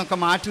പറഞ്ഞ് നമ്മളിൽ നിന്നൊക്കെ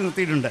മാറ്റി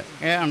നിർത്തിയിട്ടുണ്ട്.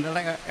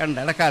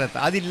 ഇടക്കാലത്ത്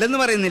അതില്ലെന്ന്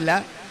പറയുന്നില്ല,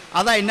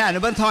 അത് അതിൻ്റെ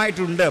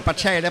അനുബന്ധമായിട്ടുണ്ട്.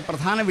 പക്ഷേ അതിൻ്റെ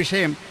പ്രധാന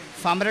വിഷയം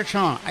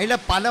സംരക്ഷണമാണ്. അതിലെ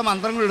പല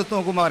മന്ത്രങ്ങൾ എടുത്തു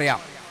നോക്കുമ്പോൾ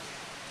അറിയാം.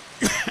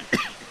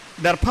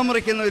 ദർഭ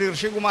മുറിക്കുന്ന ഒരു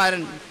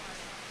ഋഷികുമാരൻ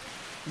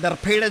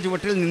ദർഭയുടെ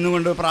ചുവട്ടിൽ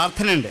നിന്നുകൊണ്ട്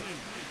പ്രാർത്ഥനയുണ്ട്.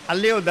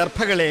 അല്ലയോ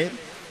ദർഭകളെ,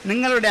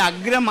 നിങ്ങളുടെ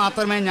അഗ്രം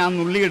മാത്രമേ ഞാൻ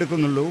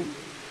നുള്ളിയെടുക്കുന്നുള്ളൂ.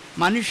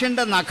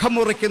 മനുഷ്യൻ്റെ നഖം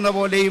മുറിക്കുന്ന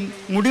പോലെയും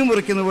മുടി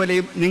മുറിക്കുന്ന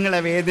പോലെയും നിങ്ങളെ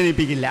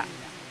വേദനിപ്പിക്കില്ല.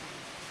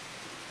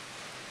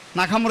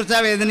 നഖം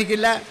മുറിച്ചാൽ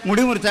വേദനിക്കില്ല,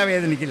 മുടി മുറിച്ചാൽ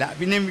വേദനിക്കില്ല,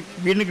 പിന്നെ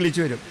വീണ്ടും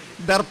കിളിച്ചു വരും.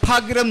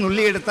 ദർഭാഗ്രം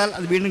നുള്ളിയെടുത്താൽ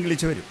അത് വീണ്ടും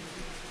കിളിച്ചു വരും.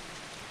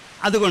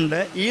 അതുകൊണ്ട്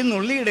ഈ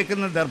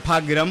നുള്ളിയെടുക്കുന്ന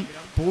ദർഭാഗ്രം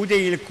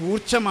പൂജയിൽ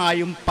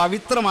കൂർച്ചമായും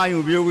പവിത്രമായും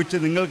ഉപയോഗിച്ച്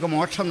നിങ്ങൾക്ക്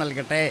മോക്ഷം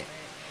നൽകട്ടെ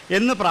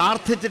എന്ന്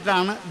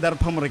പ്രാർത്ഥിച്ചിട്ടാണ്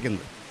ദർഭം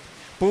മുറിക്കുന്നത്.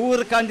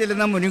 പൂവിറുക്കാൻ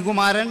ചെല്ലുന്ന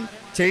മുനികുമാരൻ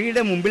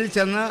ചെടിയുടെ മുമ്പിൽ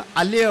ചെന്ന്,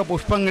 അല്ലയോ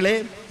പുഷ്പങ്ങളെ,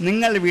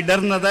 നിങ്ങൾ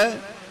വിടർന്നത്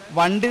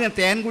വണ്ടിന്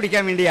തേൻ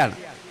കുടിക്കാൻ വേണ്ടിയാണ്.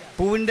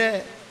 പൂവിൻ്റെ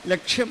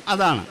ലക്ഷ്യം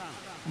അതാണ്.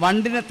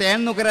 വണ്ടിന് തേൻ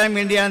നുകരാൻ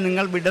വേണ്ടിയാണ്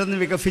നിങ്ങൾ വിടർന്ന്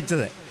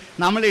വികസിച്ചത്.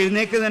 നമ്മൾ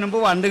എഴുന്നേൽക്കുന്നതിന് മുമ്പ്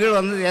വണ്ടുകൾ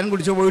വന്ന് തേൻ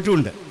കുടിച്ചു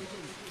പോയിട്ടുമുണ്ട്.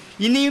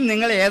 ഇനിയും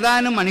നിങ്ങൾ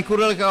ഏതാനും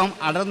മണിക്കൂറുകൾക്കകം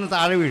അടർന്ന്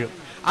താഴെ വീഴും.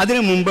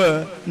 അതിനു മുമ്പ്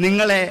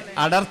നിങ്ങളെ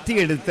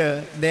അടർത്തിയെടുത്ത്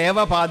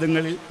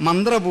ദേവപാദങ്ങളിൽ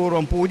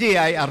മന്ത്രപൂർവ്വം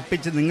പൂജയായി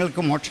അർപ്പിച്ച്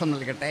നിങ്ങൾക്ക് മോക്ഷം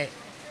നൽകട്ടെ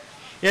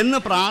എന്ന്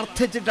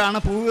പ്രാർത്ഥിച്ചിട്ടാണ്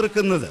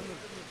പൂവിറുക്കുന്നത്.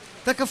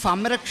 ഇതൊക്കെ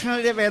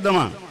സംരക്ഷണയുടെ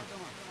വേദമാണ്.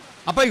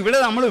 അപ്പോൾ ഇവിടെ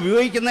നമ്മൾ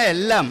ഉപയോഗിക്കുന്ന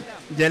എല്ലാം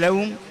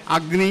ജലവും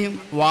അഗ്നിയും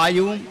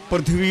വായുവും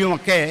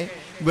പൃഥ്വിയുമൊക്കെ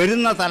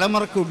വരുന്ന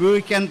തലമുറക്ക്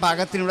ഉപയോഗിക്കാൻ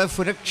പാകത്തിനുള്ള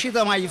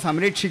സുരക്ഷിതമായി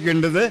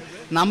സംരക്ഷിക്കേണ്ടത്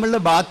നമ്മളുടെ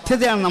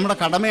ബാധ്യതയാണ്, നമ്മുടെ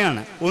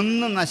കടമയാണ്.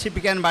 ഒന്നും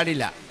നശിപ്പിക്കാൻ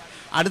പാടില്ല.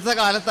 അടുത്ത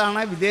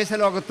കാലത്താണ് വിദേശ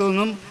ലോകത്തു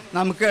നിന്നും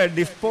നമുക്ക്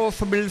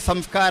ഡിസ്പോസബിൾ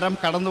സംസ്കാരം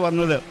കടന്നു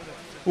വന്നത്.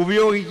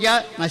 ഉപയോഗിക്കുക,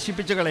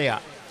 നശിപ്പിച്ച് കളയുക.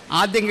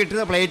 ആദ്യം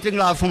കിട്ടിയത് പ്ലേറ്റും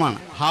ഗ്ലാസുമാണ്.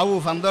 ഹാവു,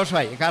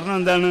 സന്തോഷമായി. കാരണം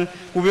എന്താണ്?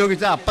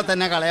 ഉപയോഗിച്ചാൽ അപ്പം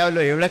തന്നെ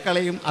കളയാമല്ലോ. എവിടെ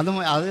കളയും?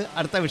 അത്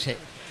അടുത്ത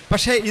വിഷയം.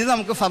 പക്ഷേ ഇത്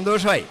നമുക്ക്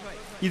സന്തോഷമായി.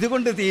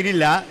 ഇതുകൊണ്ട്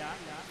തീരില്ല.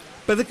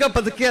 പതുക്കെ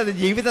പതുക്കെ അത്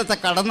ജീവിതത്തെ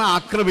കടന്ന്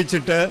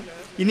ആക്രമിച്ചിട്ട്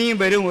ഇനിയും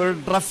വരും ഒരു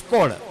ഡ്രസ്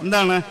കോഡ്.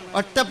 എന്താണ്?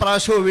 ഒറ്റ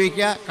പ്രാവശ്യം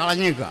ഉപയോഗിക്കുക,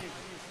 കളഞ്ഞേക്കുക.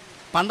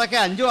 പണ്ടൊക്കെ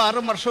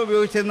 5-6 വർഷം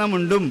ഉപയോഗിച്ചിരുന്ന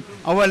മുണ്ടും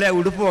അതുപോലെ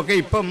ഉടുപ്പുമൊക്കെ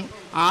ഇപ്പം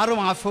 6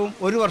 മാസവും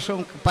 1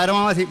 വർഷവും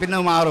പരമാവധി പിന്നെ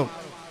മാറും.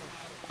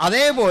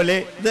 അതേപോലെ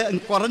ഇത്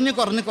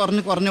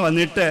കുറഞ്ഞ്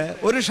വന്നിട്ട്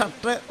ഒരു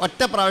ഷർട്ട്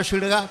ഒറ്റ പ്രാവശ്യം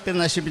ഇടുക, പിന്നെ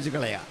നശിപ്പിച്ച്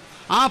കളയുക.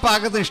 ആ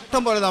പാകത്തിന്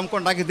ഇഷ്ടം പോലെ നമുക്ക്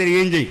ഉണ്ടാക്കി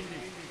തരികയും ചെയ്യും.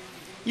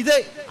 ഇത്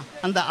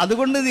എന്താ?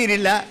 അതുകൊണ്ട്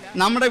തീരില്ല.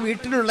 നമ്മുടെ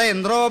വീട്ടിലുള്ള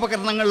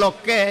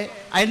യന്ത്രോപകരണങ്ങളിലൊക്കെ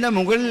അതിൻ്റെ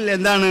മുകളിൽ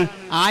എന്താണ്?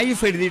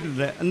 ആയുസ്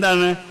എഴുതിയിട്ടുണ്ട്.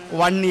 എന്താണ്?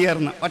 1 year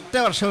ഒറ്റ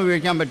വർഷം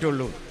ഉപയോഗിക്കാൻ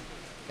പറ്റുള്ളൂ.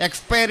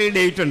 എക്സ്പയറി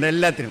ഡേറ്റ് ഉണ്ട്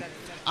എല്ലാത്തിനും.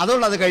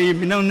 അതുകൊണ്ട് അത് കഴിയും,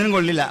 പിന്നെ ഒന്നിനും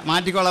കൊള്ളില്ല,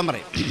 മാറ്റിക്കോളാൻ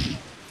പറയും.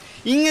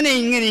 ഇങ്ങനെ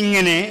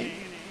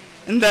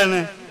എന്താണ്?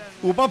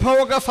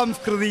 ഉപഭോഗ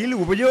സംസ്കൃതിയിൽ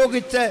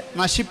ഉപയോഗിച്ച്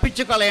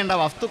നശിപ്പിച്ച് കളയേണ്ട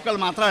വസ്തുക്കൾ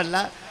മാത്രമല്ല,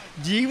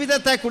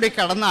 ജീവിതത്തെ കൂടി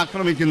കടന്ന്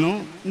ആക്രമിക്കുന്നു.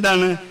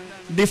 എന്താണ്?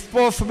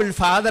 Disposable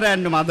father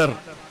and mother.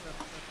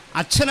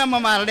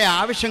 അച്ഛനമ്മമാരുടെ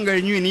ആവശ്യം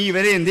കഴിഞ്ഞു, ഇനി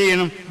ഇവരെ എന്ത്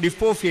ചെയ്യണം?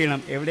 ഡിസ്പോസ് ചെയ്യണം.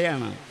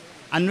 എവിടെയാണ്?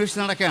 അന്വേഷിച്ച്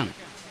നടക്കുകയാണ്.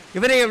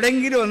 ഇവരെ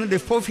എവിടെയെങ്കിലും ഒന്ന്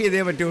ഡിസ്പോസ്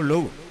ചെയ്തേ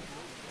പറ്റുള്ളൂ.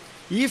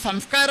 ഈ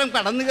സംസ്കാരം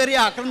കടന്നു കയറി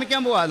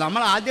ആക്രമിക്കാൻ പോവാ.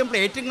 നമ്മൾ ആദ്യം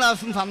പ്ലേറ്റും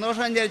ഗ്ലാസും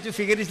സന്തോഷം വിചാരിച്ച്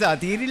സ്വീകരിച്ചതാ.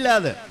 തീരില്ല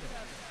അത്.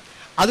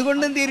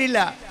 അതുകൊണ്ടും തീരില്ല.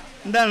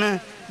 എന്താണ്?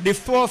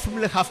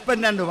 ഡിസ്പോസബിൾ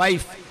ഹസ്ബൻഡ് ആൻഡ്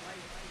വൈഫ്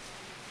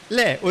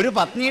അല്ലേ? ഒരു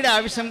പത്നിയുടെ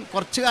ആവശ്യം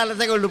കുറച്ച്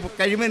കാലത്തേക്ക് ഉള്ളൂ,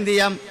 കഴിയുമ്പോൾ എന്ത്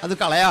ചെയ്യാം? അത്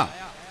കളയാം.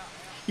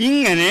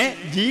 ഇങ്ങനെ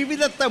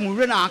ജീവിതത്തെ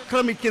മുഴുവൻ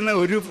ആക്രമിക്കുന്ന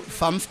ഒരു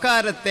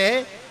സംസ്കാരത്തെ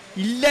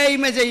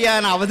ഇല്ലായ്മ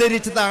ചെയ്യാൻ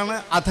അവതരിച്ചതാണ്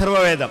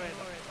അഥർവവേദം.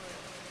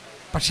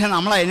 പക്ഷേ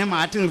നമ്മൾ അതിനെ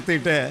മാറ്റി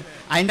നിർത്തിയിട്ട്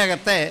അതിൻ്റെ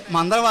അകത്തെ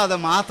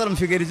മന്ത്രവാദം മാത്രം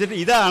സ്വീകരിച്ചിട്ട്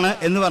ഇതാണ്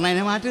എന്ന് പറഞ്ഞ്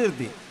അതിനെ മാറ്റി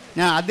നിർത്തി.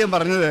 ഞാൻ ആദ്യം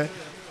പറഞ്ഞത്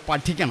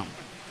പഠിക്കണം.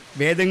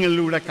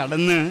 വേദങ്ങളിലൂടെ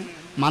കടന്ന്,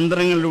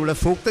 മന്ത്രങ്ങളിലൂടെ,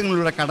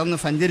 സൂക്തങ്ങളിലൂടെ കടന്ന്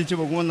സഞ്ചരിച്ചു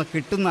പോകുമെന്ന്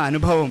കിട്ടുന്ന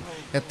അനുഭവം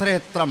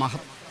എത്രയെത്ര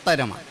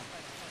മഹത്തരമാണ്.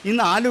 ഈ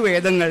 4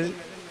 വേദങ്ങൾ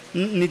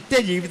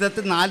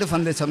നിത്യജീവിതത്തിൽ 4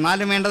 സന്ദേശം.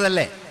 4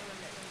 വേണ്ടതല്ലേ?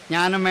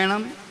 ജ്ഞാനം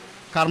വേണം,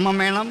 കർമ്മം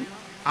വേണം,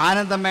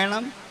 ആനന്ദം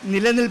വേണം,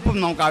 നിലനിൽപ്പും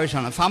നമുക്ക്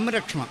ആവശ്യമാണ്,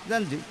 സംരക്ഷണം.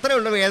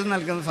 ഇത്രയുള്ള വേദം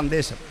നൽകുന്ന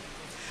സന്ദേശം.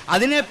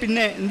 അതിനെ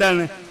പിന്നെ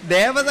എന്താണ്?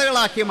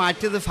 ദേവതകളാക്കി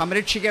മാറ്റിയത്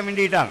സംരക്ഷിക്കാൻ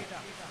വേണ്ടിയിട്ടാണ്.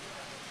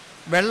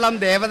 വെള്ളം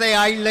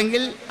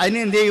ദേവതയായില്ലെങ്കിൽ അതിനെ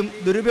എന്ത് ചെയ്യും?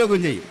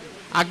 ദുരുപയോഗം ചെയ്യും.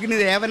 അഗ്നി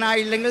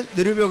ദേവനായില്ലെങ്കിൽ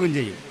ദുരുപയോഗം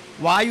ചെയ്യും.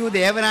 വായു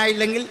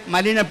ദേവനായില്ലെങ്കിൽ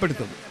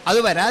മലിനപ്പെടുത്തും. അത്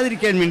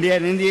വരാതിരിക്കാൻ വേണ്ടി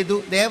എന്ത് ചെയ്തു?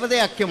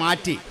 ദേവതയാക്കി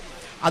മാറ്റി.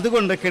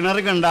 അതുകൊണ്ട് കിണർ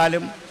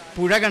കണ്ടാലും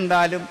പുഴ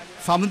കണ്ടാലും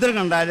സമുദ്രം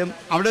കണ്ടാലും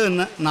അവിടെ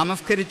നിന്ന്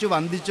നമസ്കരിച്ച്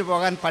വന്ദിച്ചു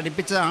പോകാൻ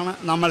പഠിപ്പിച്ചതാണ്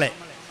നമ്മളെ.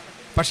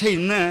 പക്ഷേ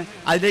ഇന്ന്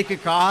അതിലേക്ക്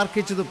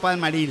കാർക്കിച്ച് തുപ്പാൻ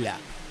മടിയില്ല.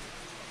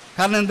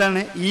 കാരണം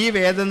എന്താണ്? ഈ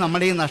വേദം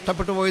നമ്മുടെ ഈ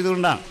നഷ്ടപ്പെട്ടു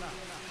പോയതുകൊണ്ടാണ്.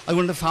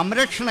 അതുകൊണ്ട്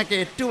സംരക്ഷണയ്ക്ക്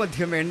ഏറ്റവും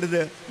അധികം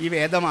വേണ്ടത് ഈ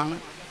വേദമാണ്.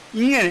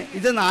 ഇങ്ങനെ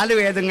ഇത് 4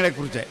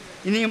 വേദങ്ങളെക്കുറിച്ച്.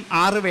 ഇനിയും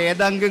 6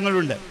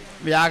 വേദാംഗങ്ങളുണ്ട്.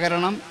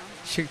 വ്യാകരണം,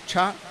 ശിക്ഷ,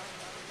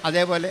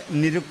 അതേപോലെ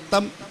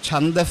നിരുക്തം,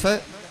 ഛന്ദസ്,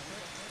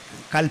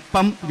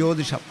 കൽപ്പം,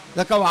 ജ്യോതിഷം.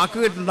 ഇതൊക്കെ വാക്ക്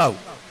കേട്ടിട്ടുണ്ടാവും.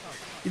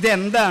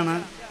 ഇതെന്താണ്?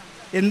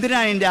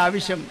 എന്തിനാണ് ഇതിൻ്റെ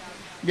ആവശ്യം?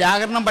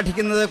 വ്യാകരണം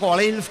പഠിക്കുന്നത്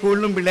കോളേജിൽ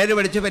സ്കൂളിലും പിള്ളേർ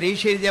പഠിച്ച്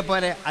പരീക്ഷ എഴുതിയ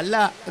പോലെ അല്ല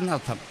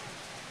എന്നർത്ഥം.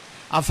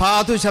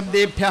 അസാധു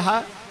ശബ്ദേഭ്യ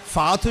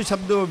സാധു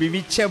ശബ്ദോ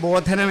വിവിച്ച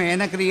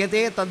ബോധനമേന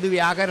ക്രിയതേ തദ്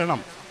വ്യാകരണം.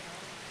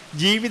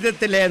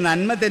 ജീവിതത്തിലെ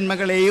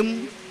നന്മതിന്മകളെയും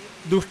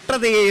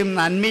ദുഷ്ടതയെയും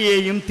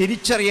നന്മയെയും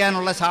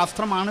തിരിച്ചറിയാനുള്ള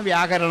ശാസ്ത്രമാണ്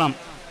വ്യാകരണം.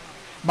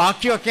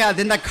 ബാക്കിയൊക്കെ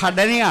അതിൻ്റെ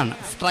ഘടനയാണ്,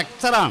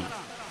 സ്ട്രക്ചറാണ്.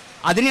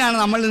 അതിനെയാണ്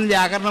നമ്മൾ ഇന്ന്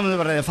വ്യാകരണം എന്ന്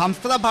പറയുന്നത്.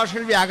 സംസ്കൃത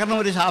ഭാഷയിൽ വ്യാകരണം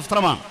ഒരു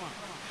ശാസ്ത്രമാണ്.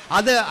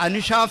 അത്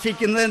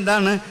അനുശാസിക്കുന്നത്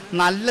എന്താണ്?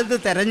 നല്ലത്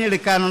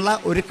തിരഞ്ഞെടുക്കാനുള്ള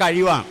ഒരു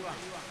കഴിവാണ്.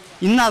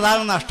 ഇന്ന്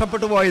അതാണ്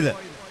നഷ്ടപ്പെട്ടു പോയത്.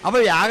 അപ്പോൾ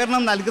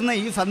വ്യാകരണം നൽകുന്ന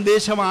ഈ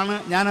സന്ദേശമാണ്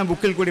ഞാൻ ആ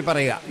ബുക്കിൽ കൂടി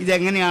പറയുക.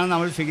 ഇതെങ്ങനെയാണ്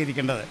നമ്മൾ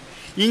സ്വീകരിക്കേണ്ടത്.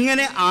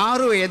 ഇങ്ങനെ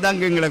 6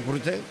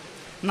 വേദാംഗങ്ങളെക്കുറിച്ച്,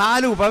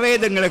 4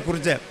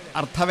 ഉപവേദങ്ങളെക്കുറിച്ച്,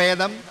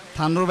 അർത്ഥവേദം,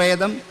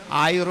 ധനുർവേദം,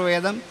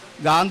 ആയുർവേദം,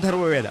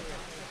 ഗാന്ധർവവേദം.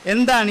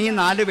 എന്താണ് ഈ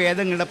 4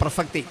 വേദങ്ങളുടെ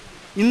പ്രസക്തി?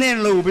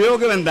 ഇന്നതിനുള്ള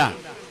ഉപയോഗം എന്താണ്?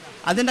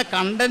 അതിൻ്റെ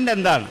കണ്ടൻറ്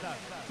എന്താണ്?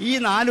 ഈ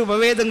 4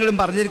 ഉപവേദങ്ങളും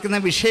പറഞ്ഞിരിക്കുന്ന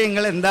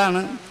വിഷയങ്ങൾ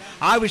എന്താണ്?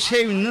 ആ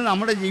വിഷയം ഇന്ന്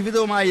നമ്മുടെ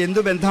ജീവിതവുമായി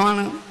എന്തു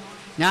ബന്ധമാണ്?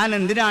 ഞാൻ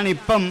എന്തിനാണ്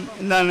ഇപ്പം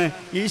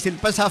ഈ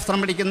ശില്പശാസ്ത്രം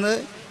പഠിക്കുന്നത്?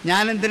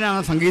 ഞാൻ എന്തിനാണ്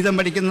സംഗീതം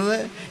പഠിക്കുന്നത്?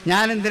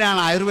 ഞാൻ എന്തിനാണ്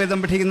ആയുർവേദം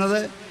പഠിക്കുന്നത്?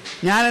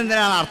 ഞാൻ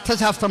എന്തിനാണ്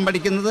അർത്ഥശാസ്ത്രം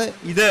പഠിക്കുന്നത്?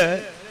 ഇത്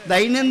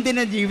ദൈനംദിന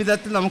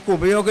ജീവിതത്തിൽ നമുക്ക്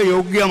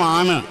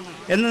ഉപയോഗയോഗ്യമാണ്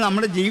എന്ന്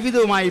നമ്മുടെ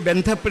ജീവിതവുമായി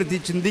ബന്ധപ്പെടുത്തി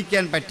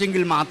ചിന്തിക്കാൻ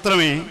പറ്റുമെങ്കിൽ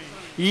മാത്രമേ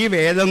ഈ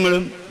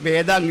വേദങ്ങളും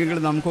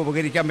വേദാംഗങ്ങളും നമുക്ക്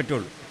ഉപകരിക്കാൻ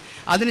പറ്റുള്ളൂ.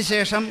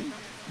 അതിനുശേഷം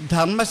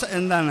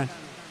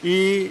ഈ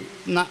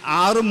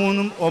 6,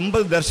 3,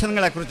 9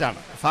 ദർശനങ്ങളെക്കുറിച്ചാണ്.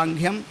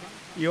 സാഖ്യം,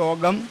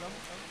 യോഗം.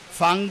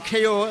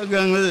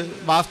 സാഖ്യയോഗങ്ങൾ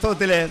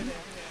വാസ്തവത്തിൽ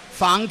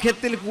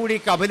സാഖ്യത്തിൽ കൂടി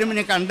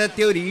കപിലമുനി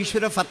കണ്ടെത്തിയ ഒരു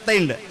ഈശ്വര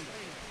സത്തയുണ്ട്.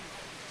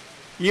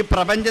 ഈ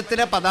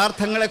പ്രപഞ്ചത്തിലെ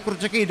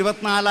പദാർത്ഥങ്ങളെക്കുറിച്ചൊക്കെ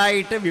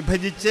 24ആയിട്ട്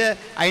വിഭജിച്ച്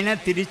അതിനെ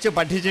തിരിച്ച്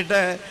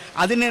പഠിച്ചിട്ട്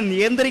അതിനെ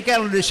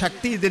നിയന്ത്രിക്കാനുള്ളൊരു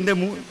ശക്തി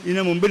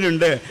ഇതിന്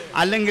മുമ്പിലുണ്ട്.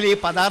 അല്ലെങ്കിൽ ഈ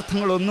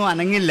പദാർത്ഥങ്ങളൊന്നും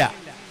അനങ്ങില്ല.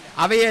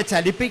 അവയെ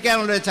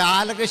ചലിപ്പിക്കാനുള്ള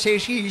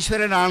ചാലകശേഷി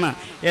ഈശ്വരനാണ്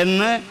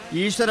എന്ന്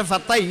ഈശ്വര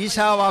സത്ത,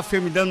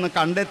 ഈശാവാസ്യം ഇതെന്ന്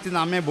കണ്ടെത്തി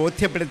നമ്മെ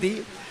ബോധ്യപ്പെടുത്തി.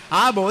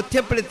 ആ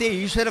ബോധ്യപ്പെടുത്തിയ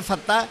ഈശ്വര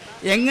സത്ത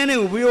എങ്ങനെ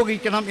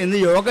ഉപയോഗിക്കണം എന്ന്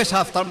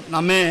യോഗശാസ്ത്രം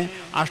നമ്മെ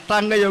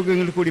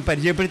അഷ്ടാംഗയോഗങ്ങളിൽ കൂടി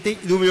പരിചയപ്പെടുത്തി.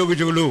 ഇത്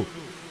ഉപയോഗിച്ചുകൊള്ളൂ.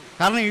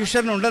 കാരണം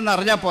ഈശ്വരനുണ്ടെന്ന്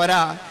അറിഞ്ഞാൽ പോരാ,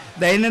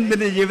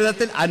 ദൈനംദിന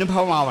ജീവിതത്തിൽ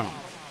അനുഭവമാവണം.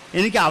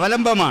 എനിക്ക്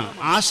അവലംബമാണ്,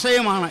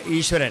 ആശ്രയമാണ്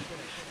ഈശ്വരൻ.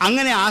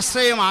 അങ്ങനെ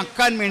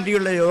ആശ്രയമാക്കാൻ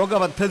വേണ്ടിയുള്ള യോഗ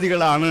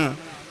പദ്ധതികളാണ്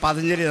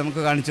പതഞ്ജലി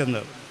നമുക്ക് കാണിച്ചു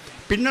തന്നത്.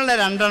 പിന്നുള്ള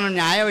 2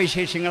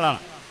 ന്യായവൈശേഷ്യങ്ങളാണ്.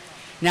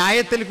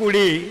 ന്യായത്തിൽ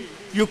കൂടി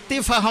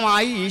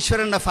യുക്തിഫഹമായി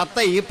ഈശ്വരൻ്റെ സത്ത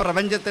ഈ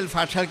പ്രപഞ്ചത്തിൽ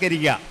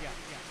സാക്ഷാത്കരിക്കുക.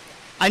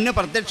 അതിന്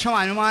പ്രത്യക്ഷം,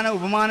 അനുമാനം,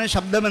 ഉപമാനം,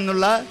 ശബ്ദം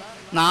എന്നുള്ള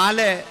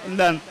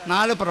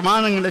 4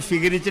 പ്രമാണങ്ങളെ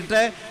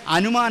സ്വീകരിച്ചിട്ട്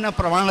അനുമാന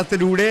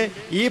പ്രമാണത്തിലൂടെ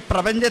ഈ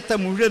പ്രപഞ്ചത്തെ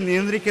മുഴുവൻ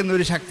നിയന്ത്രിക്കുന്ന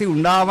ഒരു ശക്തി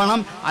ഉണ്ടാവണം,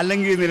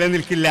 അല്ലെങ്കിൽ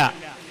നിലനിൽക്കില്ല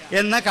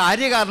എന്ന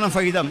കാര്യകാരണ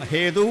സഹിതം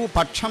ഹേതു,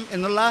 പക്ഷം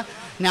എന്നുള്ള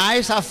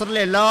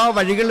ന്യായശാസ്ത്രത്തിലെ എല്ലാ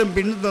വഴികളും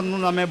പിന്തുടർന്ന്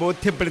നമ്മെ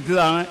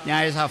ബോധ്യപ്പെടുത്തിയതാണ്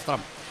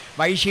ന്യായശാസ്ത്രം.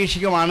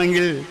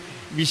 വൈശേഷികമാണെങ്കിൽ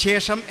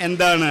വിശേഷം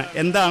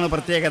എന്താണ്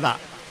പ്രത്യേകത?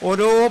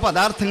 ഓരോ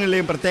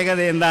പദാർത്ഥങ്ങളുടെയും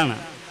പ്രത്യേകത എന്താണ്?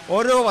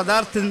 ഓരോ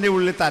പദാർത്ഥത്തിൻ്റെ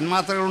ഉള്ളിൽ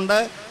തന്മാത്രകളുണ്ട്,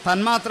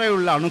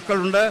 തന്മാത്രയുള്ള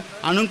അണുക്കളുണ്ട്,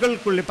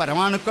 അണുക്കൾക്കുള്ളിൽ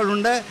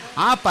പരമാണുക്കളുണ്ട്.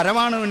 ആ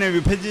പരമാണുവിനെ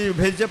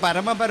വിഭജിച്ച്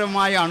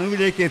പരമപരമായ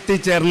അണുവിലേക്ക്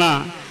എത്തിച്ചേർന്ന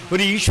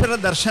ഒരു ഈശ്വര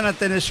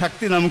ദർശനത്തിൻ്റെ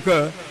ശക്തി നമുക്ക്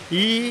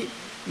ഈ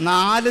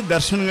 4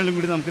 ദർശനങ്ങളും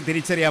കൂടി നമുക്ക്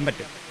തിരിച്ചറിയാൻ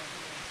പറ്റും.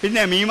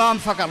 പിന്നെ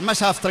മീമാംസ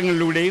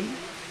കർമ്മശാസ്ത്രങ്ങളിലൂടെയും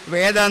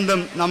വേദാന്തം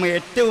നമ്മൾ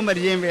ഏറ്റവും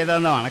പരിചയം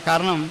വേദാന്തമാണ്.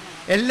 കാരണം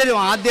എല്ലാവരും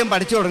ആദ്യം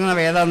പഠിച്ചു തുടങ്ങുന്ന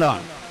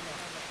വേദാന്തമാണ്.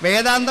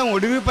 വേദാന്തം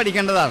ഒടുവിൽ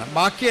പഠിക്കേണ്ടതാണ്.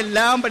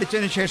 ബാക്കിയെല്ലാം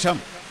പഠിച്ചതിന് ശേഷം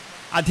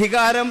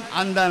അധികാരം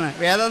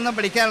വേദാന്തം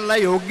പഠിക്കാനുള്ള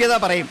യോഗ്യത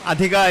പറയും,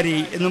 അധികാരി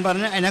എന്നും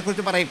പറഞ്ഞ്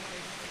അതിനെക്കുറിച്ച് പറയും.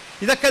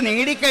 ഇതൊക്കെ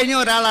നേടിക്കഴിഞ്ഞ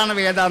ഒരാളാണ്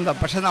വേദാന്തം.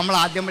 പക്ഷെ നമ്മൾ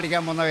ആദ്യം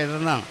പഠിക്കാൻ പോകുന്ന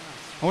വേദാന്തമാണ്.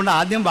 അതുകൊണ്ട്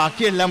ആദ്യം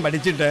ബാക്കിയെല്ലാം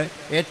പഠിച്ചിട്ട്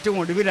ഏറ്റവും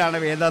ഒടുവിലാണ്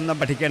വേദാന്തം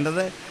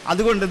പഠിക്കേണ്ടത്.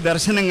 അതുകൊണ്ട്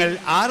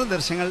 6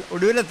 ദർശനങ്ങൾ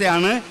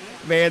ഒടുവിലത്തെയാണ്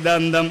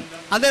വേദാന്തം.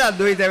 അത്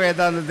അദ്വൈത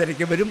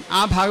വേദാന്തത്തിലേക്ക് വരും.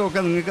 ആ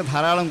ഭാഗമൊക്കെ നിങ്ങൾക്ക്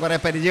ധാരാളം കുറേ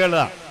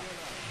പരിചയമുള്ളതാണ്.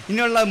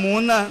 ഇനിയുള്ള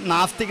 3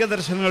 നാസ്തിക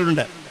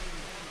ദർശനങ്ങളുണ്ട്.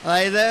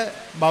 അതായത്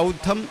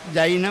ബൗദ്ധം,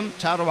 ജൈനം,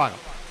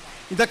 ചാർവാകം.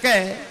 ഇതൊക്കെ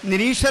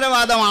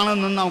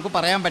നിരീശ്വരവാദമാണെന്നൊന്നും നമുക്ക്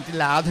പറയാൻ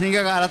പറ്റില്ല. ആധുനിക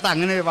കാലത്ത്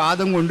അങ്ങനെ ഒരു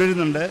വാദം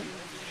കൊണ്ടുവരുന്നുണ്ട്.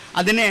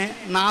 അതിനെ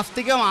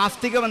നാസ്തികം,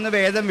 ആസ്തികം എന്ന്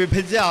വേദം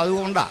വിഭജിച്ച്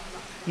അതുകൊണ്ടാണ്.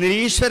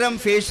 നിരീശ്വരം,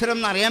 ഫേശ്വരം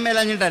എന്നറിയാൻ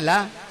മേലഞ്ഞിട്ടല്ല.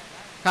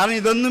 കാരണം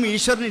ഇതൊന്നും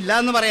ഈശ്വരനില്ല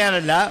എന്ന്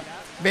പറയാനല്ല,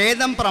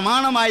 വേദം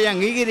പ്രമാണമായി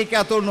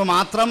അംഗീകരിക്കാത്തതുകൊണ്ട്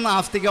മാത്രം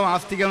നാസ്തികം,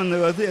 ആസ്തികം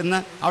എന്ന്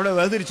അവിടെ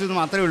വേർതിരിച്ചെന്ന്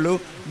മാത്രമേ ഉള്ളൂ.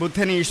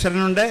 ബുദ്ധന്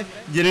ഈശ്വരനുണ്ട്,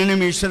 ജനനും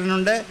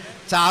ഈശ്വരനുണ്ട്,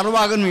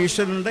 ചാർവാകനും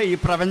ഈശ്വരനുണ്ട്. ഈ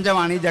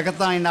പ്രപഞ്ചമാണ്, ഈ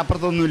ജഗത്താണ്, അതിൻ്റെ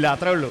അപ്പുറത്തൊന്നുമില്ല,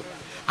 അത്രേ ഉള്ളൂ.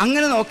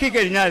 അങ്ങനെ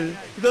നോക്കിക്കഴിഞ്ഞാൽ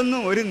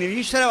ഇതൊന്നും ഒരു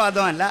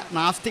നിരീശ്വരവാദമല്ല,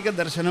 നാസ്തിക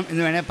ദർശനം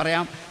എന്ന് വേണേൽ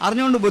പറയാം.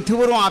 അറിഞ്ഞുകൊണ്ട്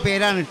ബുദ്ധിപൂർവ്വം ആ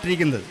പേരാണ്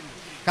ഇട്ടിരിക്കുന്നത്.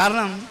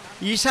 കാരണം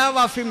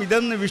ഈശാവാസ്യം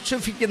ഇതെന്ന്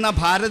വിശ്വസിക്കുന്ന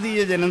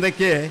ഭാരതീയ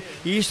ജനതയ്ക്ക്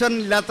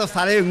ഈശ്വരനില്ലാത്ത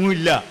സ്ഥലം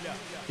എങ്ങുമില്ല.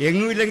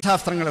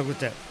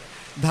 ശാസ്ത്രങ്ങളെക്കുറിച്ച്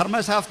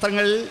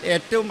ധർമ്മശാസ്ത്രങ്ങളിൽ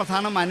ഏറ്റവും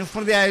പ്രധാനം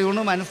മനുസ്മൃതി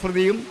ആയതുകൊണ്ട്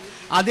മനുസ്മൃതിയും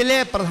അതിലെ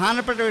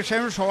പ്രധാനപ്പെട്ട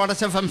വിഷയം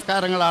ഷോഡശ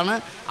സംസ്കാരങ്ങളാണ്.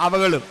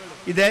 അവകളും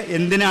ഇത്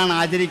എന്തിനാണ്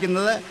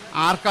ആചരിക്കുന്നത്,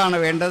 ആർക്കാണ്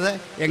വേണ്ടത്,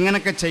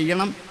 എങ്ങനെയൊക്കെ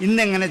ചെയ്യണം,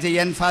 ഇന്നെങ്ങനെ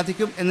ചെയ്യാൻ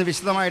സാധിക്കും എന്ന്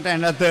വിശദമായിട്ട്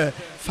അതിനകത്ത്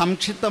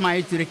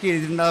സംക്ഷിപ്തമായി ചുരുക്കി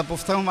എഴുതിയിട്ടുണ്ട്. ആ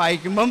പുസ്തകം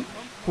വായിക്കുമ്പം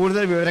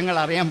കൂടുതൽ വിവരങ്ങൾ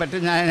അറിയാൻ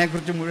പറ്റും. ഞാൻ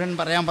അതിനെക്കുറിച്ച് മുഴുവൻ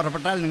പറയാൻ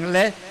പുറപ്പെട്ടാൽ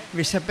നിങ്ങളുടെ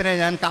വിശപ്പിനെ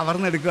ഞാൻ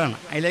കവർന്നെടുക്കുകയാണ്,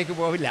 അതിലേക്ക്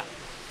പോവില്ല.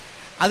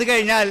 അത്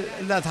കഴിഞ്ഞാൽ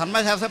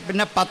ധർമ്മശാസ്ത്രം.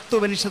 പിന്നെ 10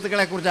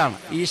 ഉപനിഷത്തുക്കളെക്കുറിച്ചാണ്.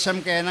 ഈശം,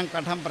 കേനം,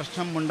 കഠം,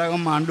 പ്രശ്നം,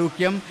 മുണ്ടകം,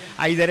 മാണ്ഡൂക്യം,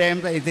 ഐതരേയം,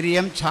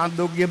 തൈത്തിരീയം,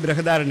 ഛാന്ദോഗ്യം,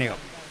 ബൃഹദാരണ്യം.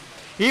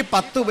 ഈ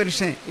 10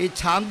 ഉപനിഷത്ത്, ഈ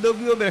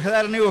ഛാന്ദോഗ്യവും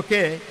ബൃഹദാരണ്യവും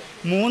ഒക്കെ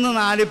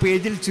 3-4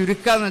 പേജിൽ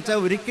ചുരുക്കാന്ന് വെച്ചാൽ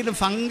ഒരിക്കലും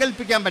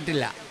സങ്കല്പിക്കാൻ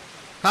പറ്റില്ല.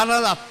 കാരണം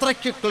അത്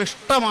അത്രയ്ക്ക്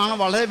ക്ലിഷ്ടമാണ്,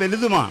 വളരെ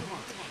വലുതുമാണ്.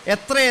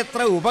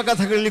 എത്രയെത്ര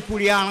ഉപകഥകളിൽ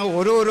കൂടിയാണ്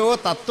ഓരോരോ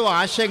തത്വ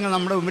ആശയങ്ങൾ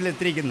നമ്മുടെ മുമ്പിൽ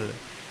എത്തിയിരിക്കുന്നത്.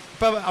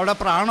 ഇപ്പം അവിടെ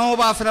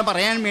പ്രാണോപാസന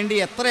പറയാൻ വേണ്ടി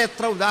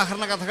എത്രയെത്ര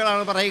ഉദാഹരണ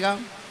കഥകളാണ് പറയുക.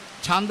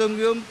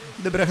 ഛാന്ദോഗ്യവും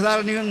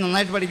ബൃഹദാരണ്യവും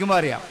നന്നായിട്ട് പഠിക്കുമ്പോൾ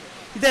അറിയാം.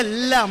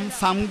 ഇതെല്ലാം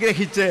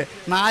സംഗ്രഹിച്ച്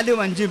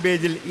 4-5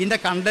 പേജിൽ ഇതിൻ്റെ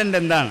കണ്ടൻറ്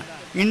എന്താണ്,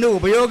 ഇതിൻ്റെ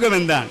ഉപയോഗം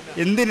എന്താണ്,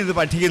 എന്തിനിത്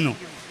പഠിക്കുന്നു,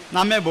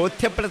 നമ്മെ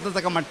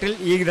ബോധ്യപ്പെടുത്തത്തക്ക മട്ടിൽ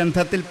ഈ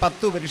ഗ്രന്ഥത്തിൽ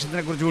 10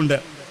 ഉപനിഷത്തിനെക്കുറിച്ചുമുണ്ട്.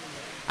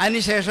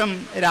 അതിനുശേഷം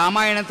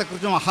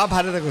രാമായണത്തെക്കുറിച്ചും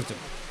മഹാഭാരതത്തെക്കുറിച്ചും.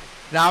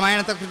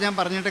 രാമായണത്തെക്കുറിച്ച് ഞാൻ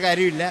പറഞ്ഞിട്ട്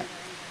കാര്യമില്ല.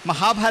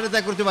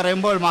 മഹാഭാരതത്തെക്കുറിച്ച്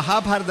പറയുമ്പോൾ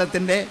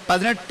മഹാഭാരതത്തിൻ്റെ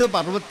 18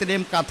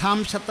 പർവ്വത്തിലെയും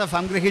കഥാംശത്തെ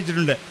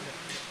സംഗ്രഹിച്ചിട്ടുണ്ട്.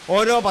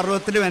 ഓരോ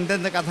പർവ്വത്തിലും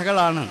എന്തെന്ത്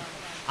കഥകളാണ്.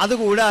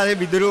 അതുകൂടാതെ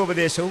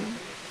വിദുരോപദേശവും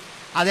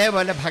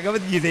അതേപോലെ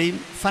ഭഗവത്ഗീതയും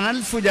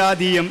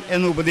ഫനൽഫുജാതീയം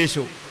എന്ന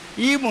ഉപദേശവും,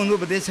 ഈ 3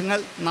 ഉപദേശങ്ങൾ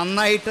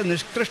നന്നായിട്ട്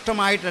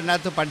നിഷ്കൃഷ്ടമായിട്ട്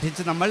അതിനകത്ത്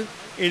പഠിച്ച് നമ്മൾ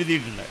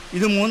എഴുതിയിട്ടുണ്ട്.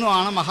 ഇത്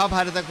 3ആണ്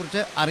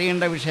മഹാഭാരതത്തെക്കുറിച്ച്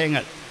അറിയേണ്ട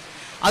വിഷയങ്ങൾ.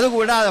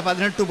 അതുകൂടാതെ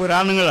 18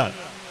 പുരാണങ്ങളാണ്.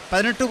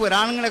 18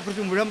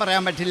 പുരാണങ്ങളെക്കുറിച്ച് മുഴുവൻ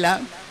പറയാൻ പറ്റില്ല.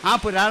 ആ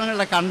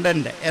പുരാണങ്ങളുടെ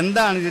കണ്ടൻറ്റ്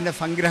എന്താണ്, ഇതിൻ്റെ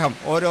സംഗ്രഹം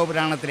ഓരോ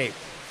പുരാണത്തിലെയും.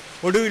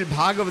 ഒടുവിൽ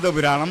ഭാഗവത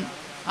പുരാണം.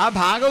 ആ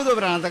ഭാഗവത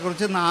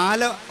പുരാണത്തെക്കുറിച്ച്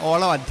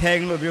 4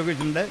 അധ്യായങ്ങൾ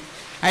ഉപയോഗിച്ചിട്ടുണ്ട്.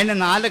 അതിനെ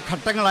 4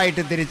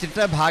 ഘട്ടങ്ങളായിട്ട്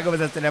തിരിച്ചിട്ട്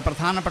ഭാഗവതത്തിലെ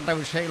പ്രധാനപ്പെട്ട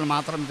വിഷയങ്ങൾ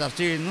മാത്രം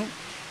ചർച്ച ചെയ്യുന്നു.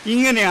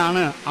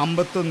 ഇങ്ങനെയാണ്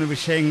 51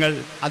 വിഷയങ്ങൾ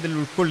അതിൽ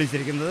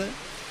ഉൾക്കൊള്ളിച്ചിരിക്കുന്നത്.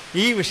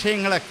 ഈ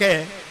വിഷയങ്ങളൊക്കെ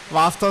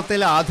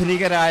വാസ്തവത്തിൽ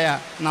ആധുനികരായ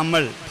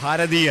നമ്മൾ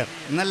ഭാരതീയർ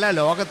എന്നല്ല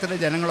ലോകത്തിലെ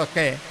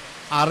ജനങ്ങളൊക്കെ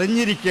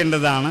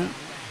അറിഞ്ഞിരിക്കേണ്ടതാണ്.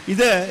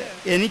 ഇത്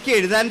എനിക്ക്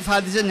എഴുതാൻ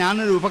സാധിച്ച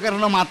ഞാനൊരു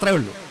ഉപകരണം മാത്രമേ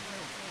ഉള്ളൂ.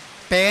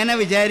 പേന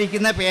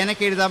വിചാരിക്കുന്ന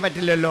പേനയ്ക്ക് എഴുതാൻ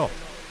പറ്റില്ലല്ലോ.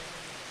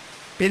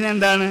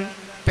 പിന്നെന്താണ്,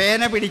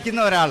 പേന പിടിക്കുന്ന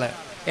ഒരാൾ,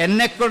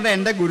 എന്നെക്കൊണ്ട്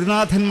എൻ്റെ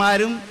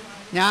ഗുരുനാഥന്മാരും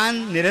ഞാൻ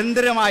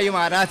നിരന്തരമായും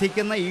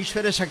ആരാധിക്കുന്ന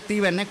ഈശ്വര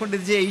ശക്തിയും എന്നെക്കൊണ്ട്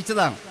ഇത്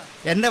ചെയ്യിച്ചതാണ്.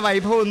 എൻ്റെ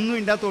വൈഭവം ഒന്നും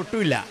ഇതിൻ്റെ അകത്ത്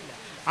ഒട്ടുമില്ല.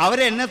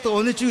 അവരെന്നെ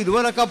തോന്നിച്ചു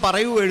ഇതുപോലൊക്കെ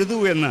പറയൂ എഴുതൂ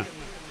എന്ന്.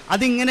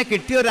 അതിങ്ങനെ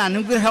കിട്ടിയൊരു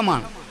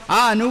അനുഗ്രഹമാണ്. ആ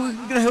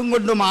അനുഗ്രഹം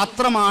കൊണ്ട്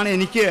മാത്രമാണ്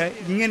എനിക്ക്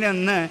ഇങ്ങനെ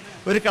ഒന്ന്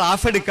ഒരു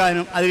ക്ലാസ്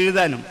എടുക്കാനും അത്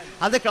എഴുതാനും.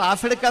 അത്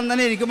ക്ലാസ് എടുക്കാൻ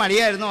തന്നെ എനിക്ക്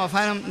മടിയായിരുന്നു.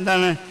 അവസാനം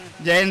എന്താണ്,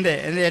 ജയൻ്റെ,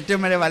 എൻ്റെ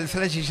ഏറ്റവും വലിയ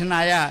വത്സല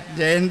ശിഷ്യനായ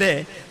ജയൻ്റെ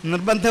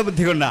നിർബന്ധ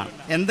ബുദ്ധി കൊണ്ടാണ്.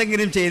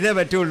 എന്തെങ്കിലും ചെയ്തേ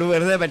പറ്റുള്ളൂ,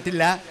 വെറുതെ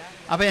പറ്റില്ല.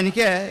 അപ്പോൾ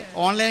എനിക്ക്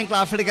ഓൺലൈൻ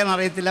ക്ലാസ് എടുക്കാൻ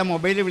അറിയത്തില്ല,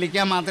 മൊബൈൽ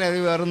വിളിക്കാൻ മാത്രമേ അത്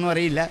വേറൊന്നും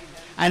അറിയില്ല.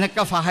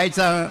 അതിനൊക്കെ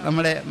സഹായിച്ചാണ്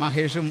നമ്മുടെ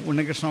മഹേഷും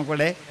ഉണ്ണികൃഷ്ണനും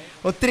കൂടെ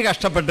ഒത്തിരി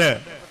കഷ്ടപ്പെട്ട്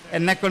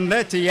എന്നെക്കൊണ്ട്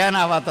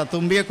ചെയ്യാനാവാത്ത,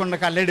 തുമ്പിയെ കൊണ്ട്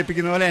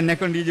കല്ലെടുപ്പിക്കുന്ന പോലെ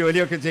എന്നെക്കൊണ്ട് ഈ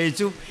ജോലിയൊക്കെ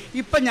ചെയ്യിച്ചു.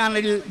 ഇപ്പം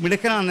ഞാനതിൽ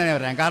മിടുക്കനാണെന്ന് തന്നെ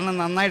പറയാം. കാരണം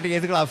നന്നായിട്ട്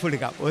ഏത് ക്ലാസ്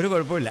എടുക്കാം, ഒരു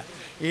കുഴപ്പമില്ല.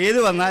 ഏത്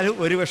വന്നാലും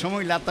ഒരു വിഷമവും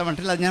ഇല്ലാത്ത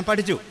മട്ടിൽ അത് ഞാൻ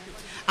പഠിച്ചു.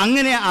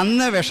 അങ്ങനെ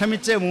അന്ന്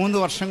വിഷമിച്ച്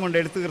 3 വർഷം കൊണ്ട്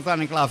എടുത്തു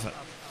തീർത്താണ് ക്ലാസ്.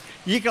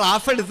 ഈ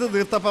ക്ലാസ് എടുത്ത്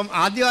തീർത്തപ്പം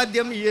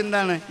ആദ്യം ഈ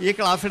എന്താണ്, ഈ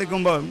ക്ലാസ്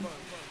എടുക്കുമ്പോൾ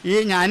ഈ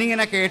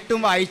ഞാനിങ്ങനെ കേട്ടും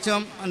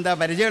വായിച്ചും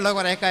പരിചയമുള്ള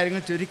കുറേ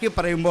കാര്യങ്ങൾ ചുരുക്കി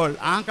പറയുമ്പോൾ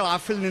ആ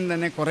ക്ലാസ്സിൽ നിന്ന്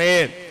തന്നെ കുറേ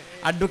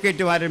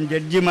അഡ്വക്കേറ്റുമാരും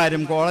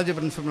ജഡ്ജിമാരും കോളേജ്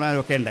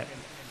പ്രിൻസിപ്പൽമാരും ഒക്കെ ഉണ്ട്.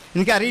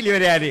 എനിക്കറിയില്ല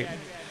ഇവരെ ആരെയും.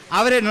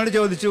 അവരെന്നോട്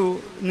ചോദിച്ചു,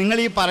 നിങ്ങൾ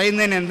ഈ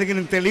പറയുന്നതിന്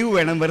എന്തെങ്കിലും തെളിവ്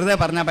വേണം, വെറുതെ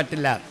പറഞ്ഞാൽ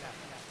പറ്റില്ല,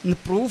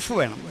 പ്രൂഫ്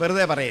വേണം,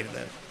 വെറുതെ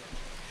പറയരുത്.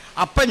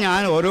 അപ്പം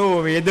ഞാൻ ഓരോ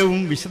വേദവും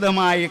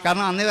വിശദമായി,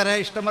 കാരണം അന്ന് വരെ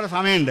ഇഷ്ടംപോലെ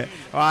സമയമുണ്ട്,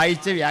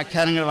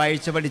 വ്യാഖ്യാനങ്ങൾ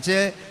വായിച്ച് പഠിച്ച്,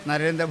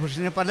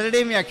 നരേന്ദ്രഭൂഷന്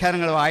പലരുടെയും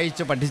വ്യാഖ്യാനങ്ങൾ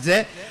വായിച്ച് പഠിച്ച്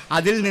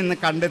അതിൽ നിന്ന്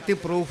കണ്ടെത്തി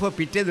പ്രൂഫ്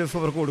പിറ്റേ ദിവസം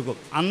അവർക്ക് കൊടുക്കും.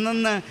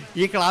 അന്നന്ന്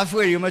ഈ ക്ലാസ്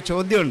കഴിയുമ്പോൾ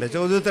ചോദ്യമുണ്ട്,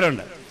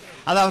 ചോദ്യോത്തരമുണ്ട്.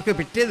 അത് അവർക്ക്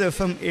പിറ്റേ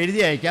ദിവസം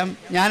എഴുതി അയക്കാം.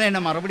 ഞാൻ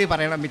എന്നെ മറുപടി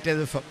പറയണം പിറ്റേ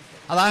ദിവസം.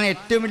 അതാണ്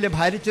ഏറ്റവും വലിയ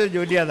ഭാരിച്ചൊരു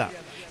ജോലി. അതാണ്.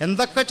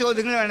 എന്തൊക്കെ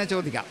ചോദ്യങ്ങൾ വേണേൽ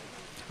ചോദിക്കാം,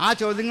 ആ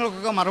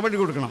ചോദ്യങ്ങൾക്കൊക്കെ മറുപടി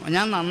കൊടുക്കണം.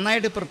 ഞാൻ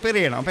നന്നായിട്ട് പ്രിപ്പയർ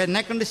ചെയ്യണം. അപ്പോൾ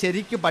എന്നെക്കൊണ്ട്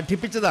ശരിക്കും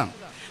പഠിപ്പിച്ചതാണ്.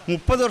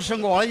 30 വർഷം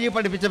കോളേജിൽ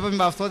പഠിപ്പിച്ചപ്പം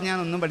വാസ്തവം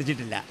ഞാനൊന്നും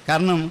പഠിച്ചിട്ടില്ല.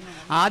 കാരണം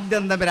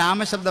ആദ്യം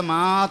ബ്രാഹ്മശബ്ദം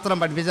മാത്രം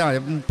പഠിപ്പിച്ചാൽ മതി.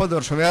 30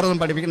 വർഷം വേറൊന്നും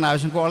പഠിപ്പിക്കേണ്ട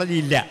ആവശ്യം കോളേജിൽ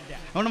ഇല്ല.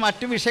 അതുകൊണ്ട്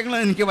മറ്റു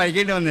വിഷയങ്ങളൊന്നും എനിക്ക്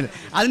പഠിക്കേണ്ടി വന്നില്ല.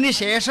 അതിന്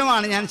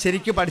ശേഷമാണ് ഞാൻ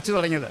ശരിക്കും പഠിച്ചു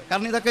തുടങ്ങിയത്.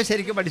 കാരണം ഇതൊക്കെ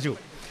ശരിക്കും പഠിച്ചു,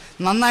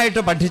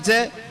 നന്നായിട്ട് പഠിച്ച്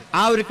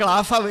ആ ഒരു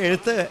ക്ലാസ്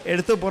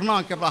എടുത്ത്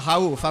പൂർണ്ണമാക്കിയപ്പോൾ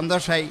ഹാവു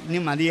സന്തോഷമായി, ഇനി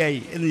മതിയായി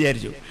എന്ന്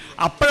വിചാരിച്ചു.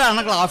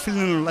 അപ്പോഴാണ് ക്ലാസ്സിൽ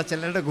നിന്നുള്ള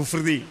ചിലരുടെ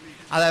കുസൃതി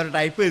അത് അവർ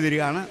ടൈപ്പ്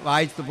ചെയ്തിരിക്കുകയാണ്,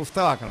 വായിച്ച്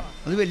പുസ്തകമാക്കണം.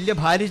 അത് വലിയ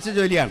ഭാരിച്ച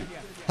ജോലിയാണ്.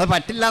 അത്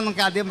പറ്റില്ല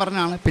എന്നൊക്കെ ആദ്യം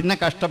പറഞ്ഞാണ്. പിന്നെ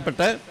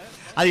കഷ്ടപ്പെട്ട്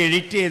അത്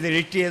എഡിറ്റ്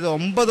ചെയ്ത്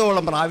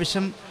 9ഓളം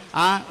പ്രാവശ്യം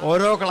ആ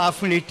ഓരോ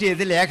ക്ലാസ്സും എഡിറ്റ്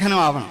ചെയ്ത്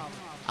ലേഖനമാവണം.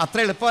 അത്ര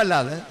എളുപ്പമല്ല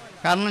അത്.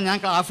 കാരണം ഞാൻ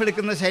ക്ലാസ്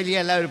എടുക്കുന്ന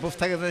ശൈലിയല്ല ഒരു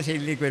പുസ്തകത്തിൻ്റെ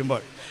ശൈലിയിലേക്ക്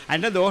വരുമ്പോൾ.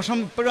 അതിൻ്റെ ദോഷം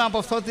ഇപ്പോഴും ആ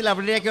പുസ്തകത്തിൽ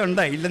അവിടെയൊക്കെ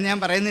ഉണ്ട്, ഇല്ലെന്ന് ഞാൻ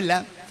പറയുന്നില്ല.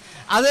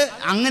 അത്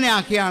അങ്ങനെ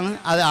ആക്കിയാണ്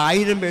അത്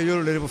 1000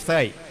 പേജുകളുള്ളൊരു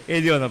പുസ്തകമായി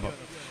എഴുതി വന്നപ്പോൾ.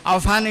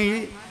 അവസാനം ഈ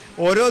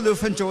ഓരോ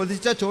ദിവസം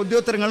ചോദിച്ച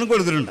ചോദ്യോത്തരങ്ങളും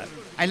കൊടുത്തിട്ടുണ്ട്.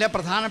 അതിലെ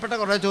പ്രധാനപ്പെട്ട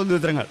കുറേ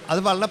ചോദ്യോത്തരങ്ങൾ,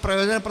 അത് വളരെ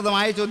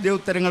പ്രയോജനപ്രദമായ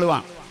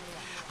ചോദ്യോത്തരങ്ങളുമാണ്.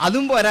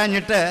 അതും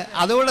പോരാഞ്ഞിട്ട്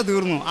അതോടെ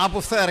തീർന്നു. ആ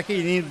പുസ്തകം ഇറക്കി,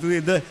 ഇനി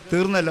ഇത്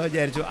തീർന്നല്ലോ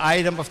വിചാരിച്ചു.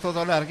 1000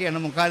 പുസ്തകത്തോടെ ഇറക്കിയാണ്,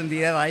 മുക്കാലും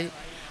തീരാറായി.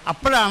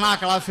 അപ്പോഴാണ് ആ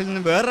ക്ലാസ്സിൽ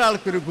നിന്ന്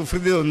വേറൊരാൾക്കൊരു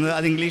കുസൃതി തോന്നുന്നത്,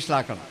 അത്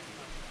ഇംഗ്ലീഷിലാക്കണം.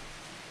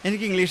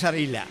 എനിക്ക് ഇംഗ്ലീഷ്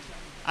അറിയില്ല,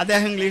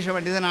 അദ്ദേഹം ഇംഗ്ലീഷ്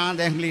പണ്ഡിതനാണ്,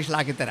 അദ്ദേഹം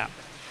ഇംഗ്ലീഷിലാക്കി തരാം.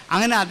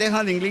 അങ്ങനെ അദ്ദേഹം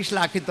അത്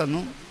ഇംഗ്ലീഷിലാക്കി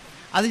തന്നു.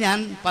 അത് ഞാൻ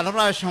പല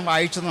പ്രാവശ്യം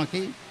വായിച്ചു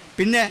നോക്കി.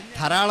 പിന്നെ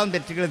ധാരാളം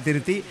തെറ്റുകൾ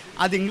തിരുത്തി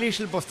അത്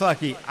ഇംഗ്ലീഷിൽ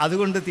പുസ്തകമാക്കി.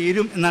 അതുകൊണ്ട്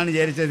തീരും എന്നാണ്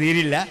വിചാരിച്ചത്,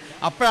 തീരില്ല.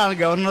 അപ്പോഴാണ്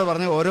ഗവർണർ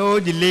പറഞ്ഞ് ഓരോ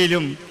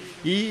ജില്ലയിലും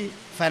ഈ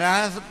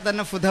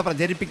സനാതനസുധ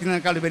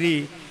പ്രചരിപ്പിക്കുന്നതിനേക്കാൾ ഉപരി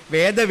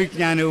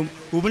വേദവിജ്ഞാനവും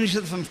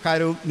ഉപനിഷത്ത്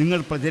സംസ്കാരവും നിങ്ങൾ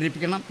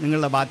പ്രചരിപ്പിക്കണം,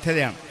 നിങ്ങളുടെ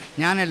ബാധ്യതയാണ്.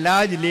 ഞാൻ എല്ലാ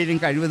ജില്ലയിലും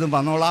കഴിവതും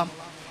വന്നോളാം.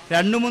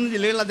 2-3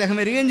 ജില്ലകളിൽ അദ്ദേഹം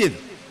വരികയും ചെയ്തു.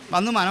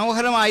 വന്ന്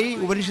മനോഹരമായി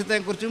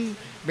ഉപനിഷത്തെക്കുറിച്ചും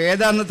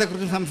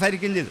വേദാന്തത്തെക്കുറിച്ചും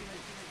സംസാരിക്കുകയും ചെയ്തു.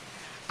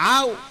 ആ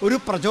ഒരു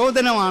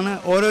പ്രചോദനമാണ്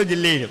ഓരോ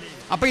ജില്ലയിലും.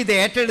 അപ്പോൾ ഇത്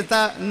ഏറ്റെടുത്ത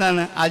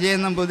അജയൻ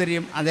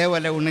നമ്പൂതിരിയും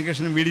അതേപോലെ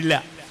ഉണ്ണികൃഷ്ണനും വീടില്ല.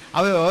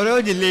 അവർ ഓരോ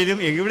ജില്ലയിലും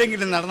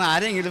എവിടെയെങ്കിലും നടന്ന്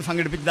ആരെങ്കിലും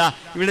സംഘടിപ്പിച്ചാൽ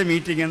ഇവിടെ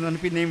മീറ്റിംഗ് എന്ന്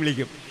പറഞ്ഞ് പിന്നെയും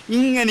വിളിക്കും.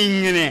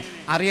 ഇങ്ങനെ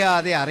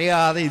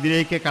അറിയാതെ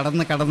ഇതിലേക്ക്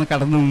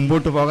കടന്ന്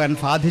മുമ്പോട്ട് പോകാൻ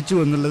സാധിച്ചു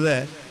എന്നുള്ളത്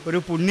ഒരു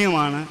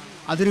പുണ്യമാണ്.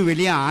 അതൊരു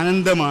വലിയ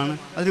ആനന്ദമാണ്,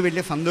 അതൊരു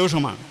വലിയ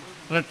സന്തോഷമാണ്.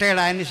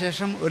 റിട്ടയർഡ് ആയതിനു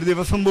ശേഷം ഒരു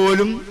ദിവസം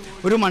പോലും,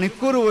 ഒരു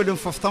മണിക്കൂർ പോലും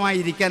സ്വസ്ഥമായി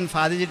ഇരിക്കാൻ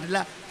സാധിച്ചിട്ടില്ല.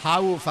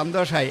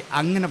 സന്തോഷമായി,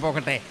 അങ്ങനെ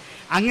പോകട്ടെ.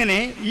 അങ്ങനെ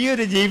ഈ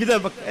ഒരു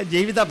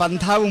ജീവിത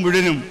ബന്ധാവ്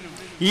മുഴുവനും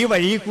ഈ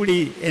വഴിയിൽ കൂടി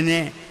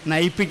എന്നെ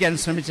നയിപ്പിക്കാൻ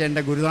ശ്രമിച്ച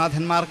എൻ്റെ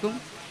ഗുരുനാഥന്മാർക്കും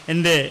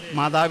എൻ്റെ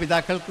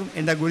മാതാപിതാക്കൾക്കും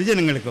എൻ്റെ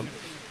ഗുരുജനങ്ങൾക്കും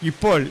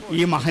ഇപ്പോൾ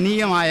ഈ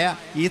മഹനീയമായ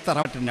ഈ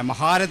തറവാട്ടിൻ്റെ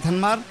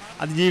മഹാരഥന്മാർ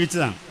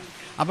അതിജീവിച്ചതാണ്.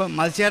 അപ്പം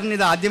മത്സ്യേട്ടൻ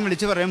ഇത് ആദ്യം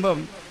വിളിച്ച് പറയുമ്പം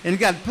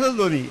എനിക്ക് അത്ഭുതം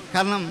തോന്നി.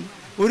 കാരണം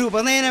ഒരു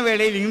ഉപനയന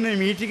വേളയിൽ ഇങ്ങനെ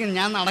മീറ്റിംഗ്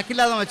ഞാൻ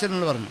നടക്കില്ലാതെ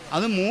വെച്ചിട്ടുണ്ട് പറഞ്ഞു.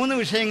 അത് 3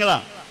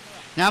 വിഷയങ്ങളാണ്.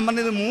 ഞാൻ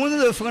പറഞ്ഞത് 3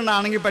 ദിവസം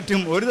കൊണ്ടാണെങ്കിൽ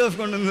പറ്റും, ഒരു ദിവസം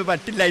കൊണ്ടൊന്നും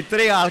പറ്റില്ല.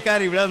 ഇത്രയും ആൾക്കാർ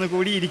ഇവിടെ നിന്ന്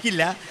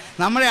കൂടിയിരിക്കില്ല.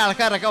 നമ്മുടെ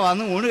ആൾക്കാരൊക്കെ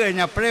വന്ന് ഊണ്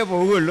കഴിഞ്ഞ് അപ്പോഴേ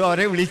പോകുകയുള്ളൂ.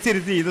 അവരെ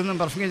വിളിച്ചിരുത്തി ഇതൊന്നും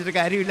പ്രസംഗിച്ചിട്ട്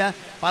കാര്യമില്ല.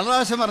 പല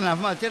പ്രാവശ്യം പറഞ്ഞു.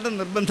 അപ്പം അച്ചേട്ടൻ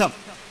നിർബന്ധം,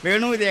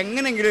 വേണു ഇത്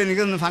എങ്ങനെയെങ്കിലും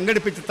എനിക്കൊന്ന്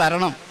സംഘടിപ്പിച്ച്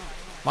തരണം.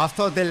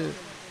 വാസ്തവത്തിൽ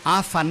ആ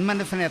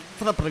സന്മനസ്സിനെ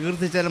എത്ര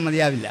പ്രകീർത്തിച്ചാലും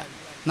മതിയാവില്ല.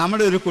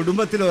 നമ്മുടെ ഒരു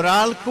കുടുംബത്തിൽ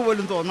ഒരാൾക്ക്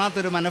പോലും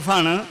തോന്നാത്തൊരു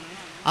മനസ്സാണ്.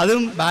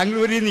 അതും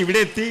ബാംഗ്ലൂരിൽ നിന്ന്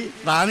ഇവിടെ എത്തി,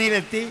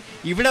 റാന്നിയിലെത്തി,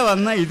 ഇവിടെ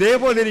വന്ന്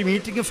ഇതേപോലൊരു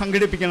മീറ്റിംഗ്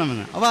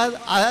സംഘടിപ്പിക്കണമെന്ന്. അപ്പോൾ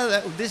അത്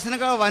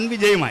ഉദ്ദേശിച്ചതിനേക്കാൾ വൻ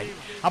വിജയമായി.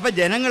 അപ്പോൾ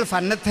ജനങ്ങൾ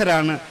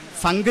സന്നദ്ധരാണ്,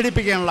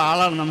 സംഘടിപ്പിക്കാനുള്ള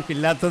ആളാണ്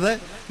നമുക്കില്ലാത്തത്.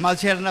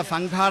 മത്സ്യേട്ടൻ്റെ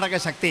സംഘാടക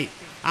ശക്തി,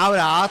 ആ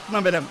ഒരു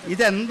ആത്മബലം,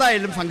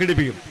 ഇതെന്തായാലും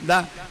സംഘടിപ്പിക്കും. ഇതാ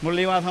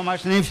മുരളീവാസ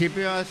മാഷിനെയും CP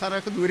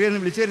സാറൊക്കെ ദൂരെ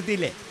നിന്ന് വിളിച്ചു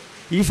വരുത്തിയില്ലേ,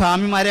 ഈ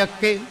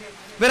സ്വാമിമാരെയൊക്കെ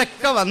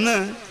ഇവരൊക്കെ വന്ന്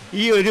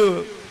ഈ ഒരു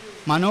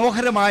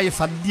മനോഹരമായ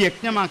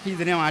സദ്യയജ്ഞമാക്കി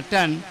ഇതിനെ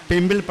മാറ്റാൻ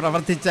പെമ്പിൽ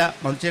പ്രവർത്തിച്ച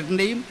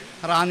മത്സ്യേട്ടൻ്റെയും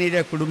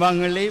റാന്നിയുടെ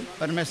കുടുംബാംഗങ്ങളുടെയും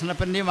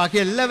പരമേശ്വരപ്പൻ്റെയും ബാക്കി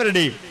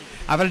എല്ലാവരുടെയും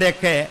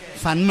അവരുടെയൊക്കെ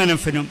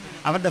സന്മനസ്സിനും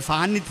അവരുടെ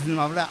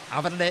സാന്നിധ്യത്തിനും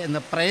അവരുടെ എന്ന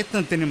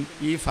പ്രയത്നത്തിനും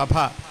ഈ സഭ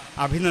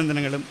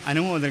അഭിനന്ദനങ്ങളും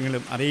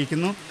അനുമോദനങ്ങളും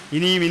അറിയിക്കുന്നു.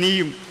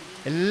 ഇനിയും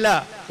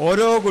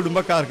ഓരോ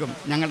കുടുംബക്കാർക്കും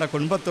ഞങ്ങളുടെ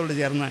കുടുംബത്തോട്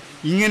ചേർന്ന്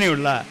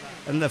ഇങ്ങനെയുള്ള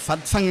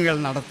സത്സംഗങ്ങൾ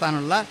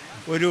നടത്താനുള്ള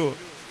ഒരു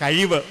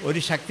കഴിവ്, ഒരു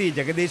ശക്തി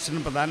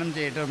ജഗദീശ്വരൻ പ്രദാനം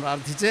ചെയ്യട്ടെ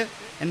പ്രാർത്ഥിച്ച്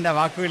എൻ്റെ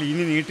വാക്കുകൾ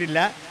ഇനി നീട്ടില്ല.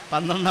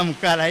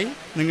 12:45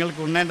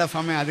 നിങ്ങൾക്ക് ഉണ്ണേണ്ട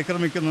സമയം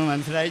അതിക്രമിക്കുന്നത്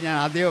മനസ്സിലായി. ഞാൻ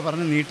ആദ്യമേ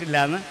പറഞ്ഞ് നീട്ടില്ല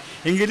എന്ന്.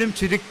 എങ്കിലും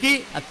ചുരുക്കി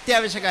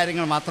അത്യാവശ്യ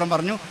കാര്യങ്ങൾ മാത്രം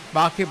പറഞ്ഞു.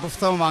 ബാക്കി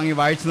പുസ്തകം വാങ്ങി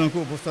വായിച്ചു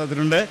നോക്കൂ,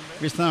 പുസ്തകത്തിലുണ്ട്,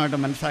 വിശദമായിട്ട്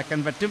മനസ്സിലാക്കാൻ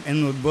പറ്റും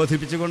എന്ന്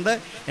ഉദ്ബോധിപ്പിച്ചുകൊണ്ട്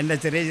എൻ്റെ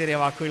ചെറിയ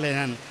വാക്കുകളെ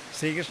ഞാൻ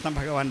ശ്രീകൃഷ്ണ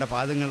ഭഗവാന്റെ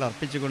പാദങ്ങളിൽ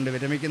അർപ്പിച്ചുകൊണ്ട്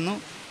വിരമിക്കുന്നു.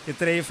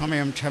 ഇത്രയും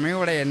സമയം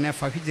ക്ഷമയോടെ എന്നെ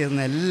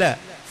സഹിച്ചിരുന്ന എല്ലാ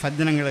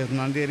സജ്ജനങ്ങളും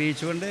നന്ദി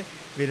അറിയിച്ചുകൊണ്ട്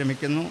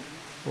വിരമിക്കുന്നു.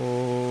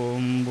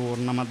 ഓം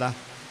പൂർണ്ണമദ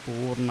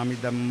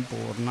പൂർണ്ണമിദം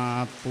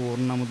പൂർണ്ണാത്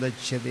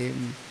പൂർണ്ണമുദച്യതേ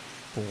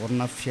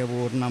പൂർണ്ണസ്യ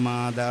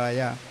പൂർണ്ണമാദായ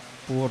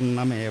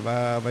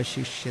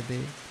പൂർണ്ണമേവാവശിഷ്യതേ.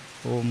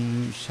 ഓം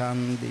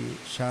ശാന്തി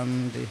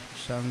ശാന്തി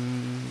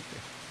ശാന്തി.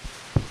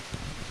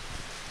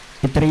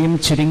 ഇത്രയും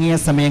ചുരുങ്ങിയ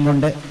സമയം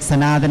കൊണ്ട്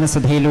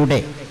സനാതനസുധയിലൂടെ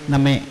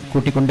നമ്മെ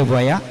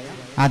കൂട്ടിക്കൊണ്ടുപോയ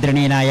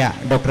ആദരണീയനായ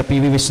ഡോക്ടർ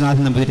PV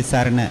വിശ്വനാഥൻ നമ്പൂതിരി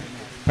സാറിന്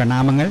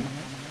പ്രണാമങ്ങൾ,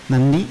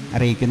 നന്ദി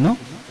അറിയിക്കുന്നു.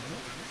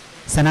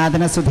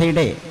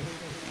 സനാതനസുധയുടെ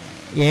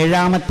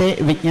 7ാമത്തെ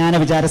വിജ്ഞാന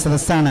വിചാര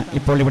സദസ്സാണ്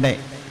ഇപ്പോൾ ഇവിടെ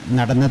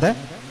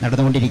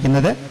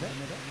നടന്നുകൊണ്ടിരിക്കുന്നത്.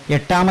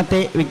 8ാമത്തെ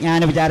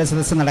വിജ്ഞാന വിചാര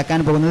സദസ്സ് നടക്കാൻ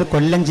പോകുന്നത്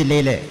കൊല്ലം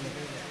ജില്ലയിലെ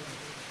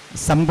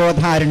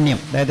സംബോധാരണ്യം,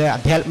 അതായത്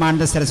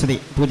അധ്യാത്മാനന്ദ സരസ്വതി,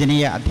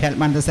 പൂജനീയ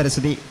അധ്യാത്മാനന്ദ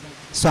സരസ്വതി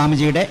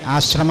സ്വാമിജിയുടെ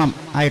ആശ്രമം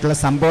ആയിട്ടുള്ള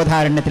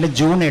സംബോധാരണ്യത്തിൽ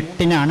ജൂൺ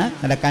 8-നാണ്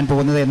നടക്കാൻ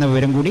പോകുന്നത് എന്ന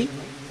വിവരം കൂടി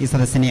ഈ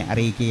സദസ്സിനെ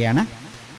അറിയിക്കുകയാണ്.